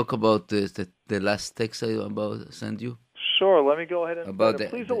talk about the last text I sent you? Sure, let me go ahead and About send it.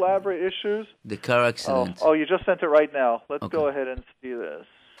 Please elaborate issues. The car accident. Oh, you just sent it right now. Let's Okay. go ahead and see this.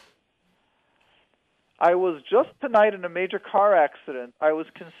 I was just tonight in a major car accident. I was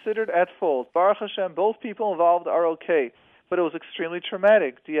considered at fault. Baruch Hashem, both people involved are okay, but it was extremely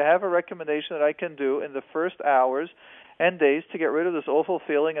traumatic. Do you have a recommendation that I can do in the first hours and days to get rid of this awful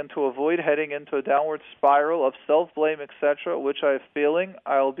feeling and to avoid heading into a downward spiral of self-blame, etc., which I have feeling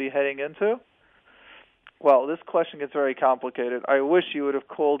I'll be heading into? Well, this question gets very complicated. I wish you would have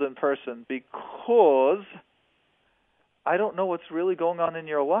called in person because I don't know what's really going on in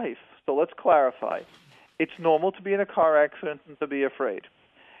your life. So let's clarify. It's normal to be in a car accident and to be afraid.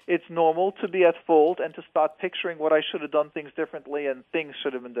 It's normal to be at fault and to start picturing what I should have done things differently and things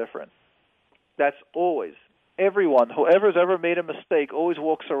should have been different. That's always. Everyone, whoever's ever made a mistake, always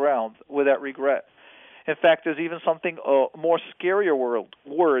walks around with that regret. In fact, there's even something more scarier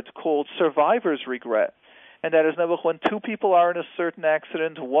word called survivor's regret. And that is never when two people are in a certain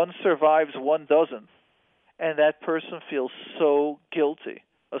accident, one survives, one doesn't. And that person feels so guilty,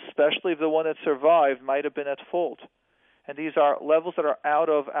 especially if the one that survived might have been at fault. And these are levels that are out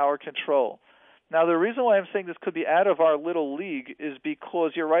of our control. Now, the reason why I'm saying this could be out of our little league is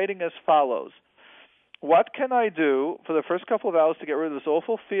because you're writing as follows. What can I do for the first couple of hours to get rid of this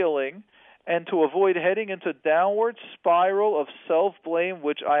awful feeling and to avoid heading into downward spiral of self-blame,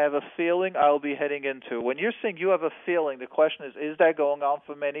 which I have a feeling I'll be heading into. When you're saying you have a feeling, the question is that going on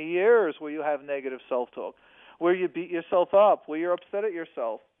for many years where you have negative self-talk, where you beat yourself up, where you're upset at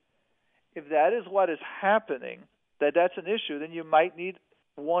yourself? If that is what is happening, that's an issue, then you might need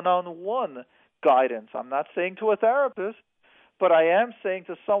one-on-one guidance. I'm not saying to a therapist, but I am saying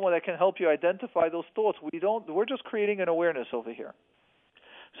to someone that can help you identify those thoughts. We're just creating an awareness over here.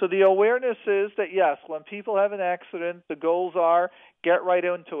 So the awareness is that, yes, when people have an accident, the goals are get right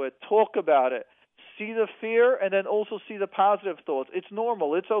into it, talk about it, see the fear, and then also see the positive thoughts. It's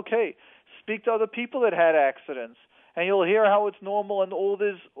normal. It's okay. Speak to other people that had accidents, and you'll hear how it's normal, and all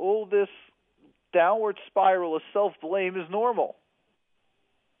this downward spiral of self-blame is normal.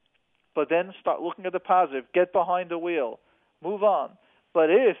 But then start looking at the positive. Get behind the wheel. Move on. But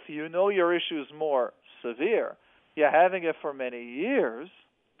if you know your issue is more severe, you're having it for many years,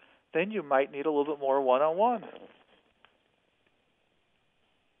 then you might need a little bit more one-on-one.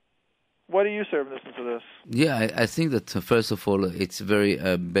 What do you say, listen to this? Yeah, I think that first of all, it's a very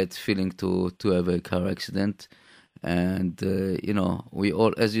bad feeling to have a car accident, and we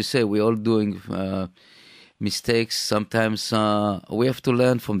all, as you say, we all doing mistakes. Sometimes we have to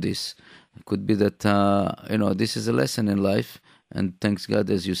learn from this. It could be that this is a lesson in life, and thanks God,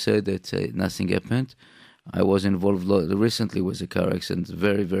 as you said, that nothing happened. I was involved recently with a car accident,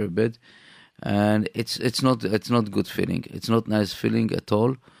 very, very bad, and it's not good feeling. It's not nice feeling at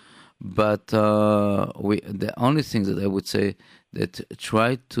all. But the only thing that I would say that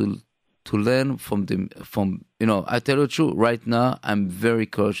try to learn from I tell you the truth. Right now, I'm very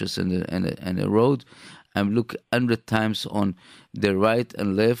cautious in the road. I'm look 100 times on the right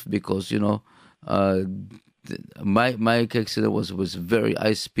and left because my accident was very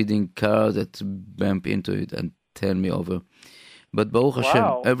high speeding car that bumped into it and turned me over. But Baruch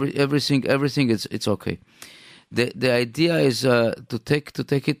Hashem, everything it's okay. The idea is to take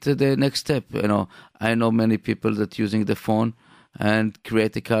it to the next step. I know many people that using the phone and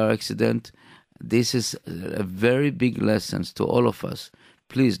create a car accident. This is a very big lesson to all of us.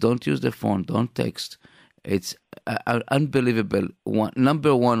 Please don't use the phone. Don't text. It's unbelievable.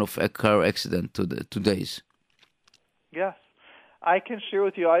 Number one of a car accident today's. Yes, I can share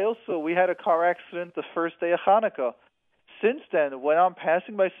with you. We had a car accident the first day of Hanukkah. Since then, when I'm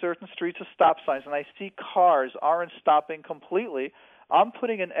passing by certain streets of stop signs and I see cars aren't stopping completely, I'm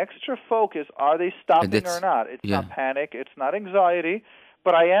putting an extra focus. Are they stopping or not? It's not panic. It's not anxiety.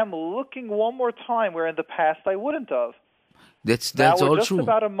 But I am looking one more time where in the past I wouldn't have. That's now all just true.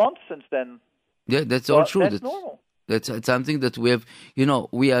 About a month since then. Yeah, that's all true. That's normal. That's something that we have.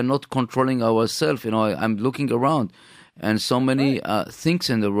 We are not controlling ourselves. I'm looking around, and so many things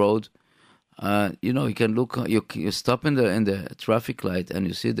in the road. You can look. You stop in the traffic light, and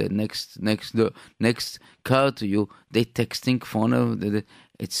you see the next car to you. They texting phone.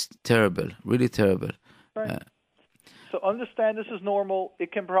 It's terrible, really terrible. Right. So understand this is normal.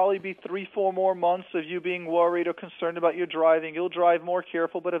 It can probably be 3-4 more months of you being worried or concerned about your driving. You'll drive more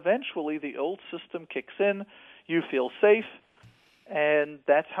careful, but eventually the old system kicks in. You feel safe, and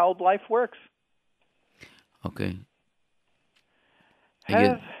that's how life works. Okay.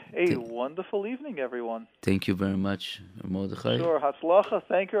 Have a wonderful evening, everyone. Thank you very much, Mordechai. Sure. Hatzlacha.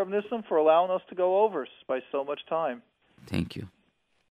 Thank you, Rav Nissim, for allowing us to go over by so much time. Thank you.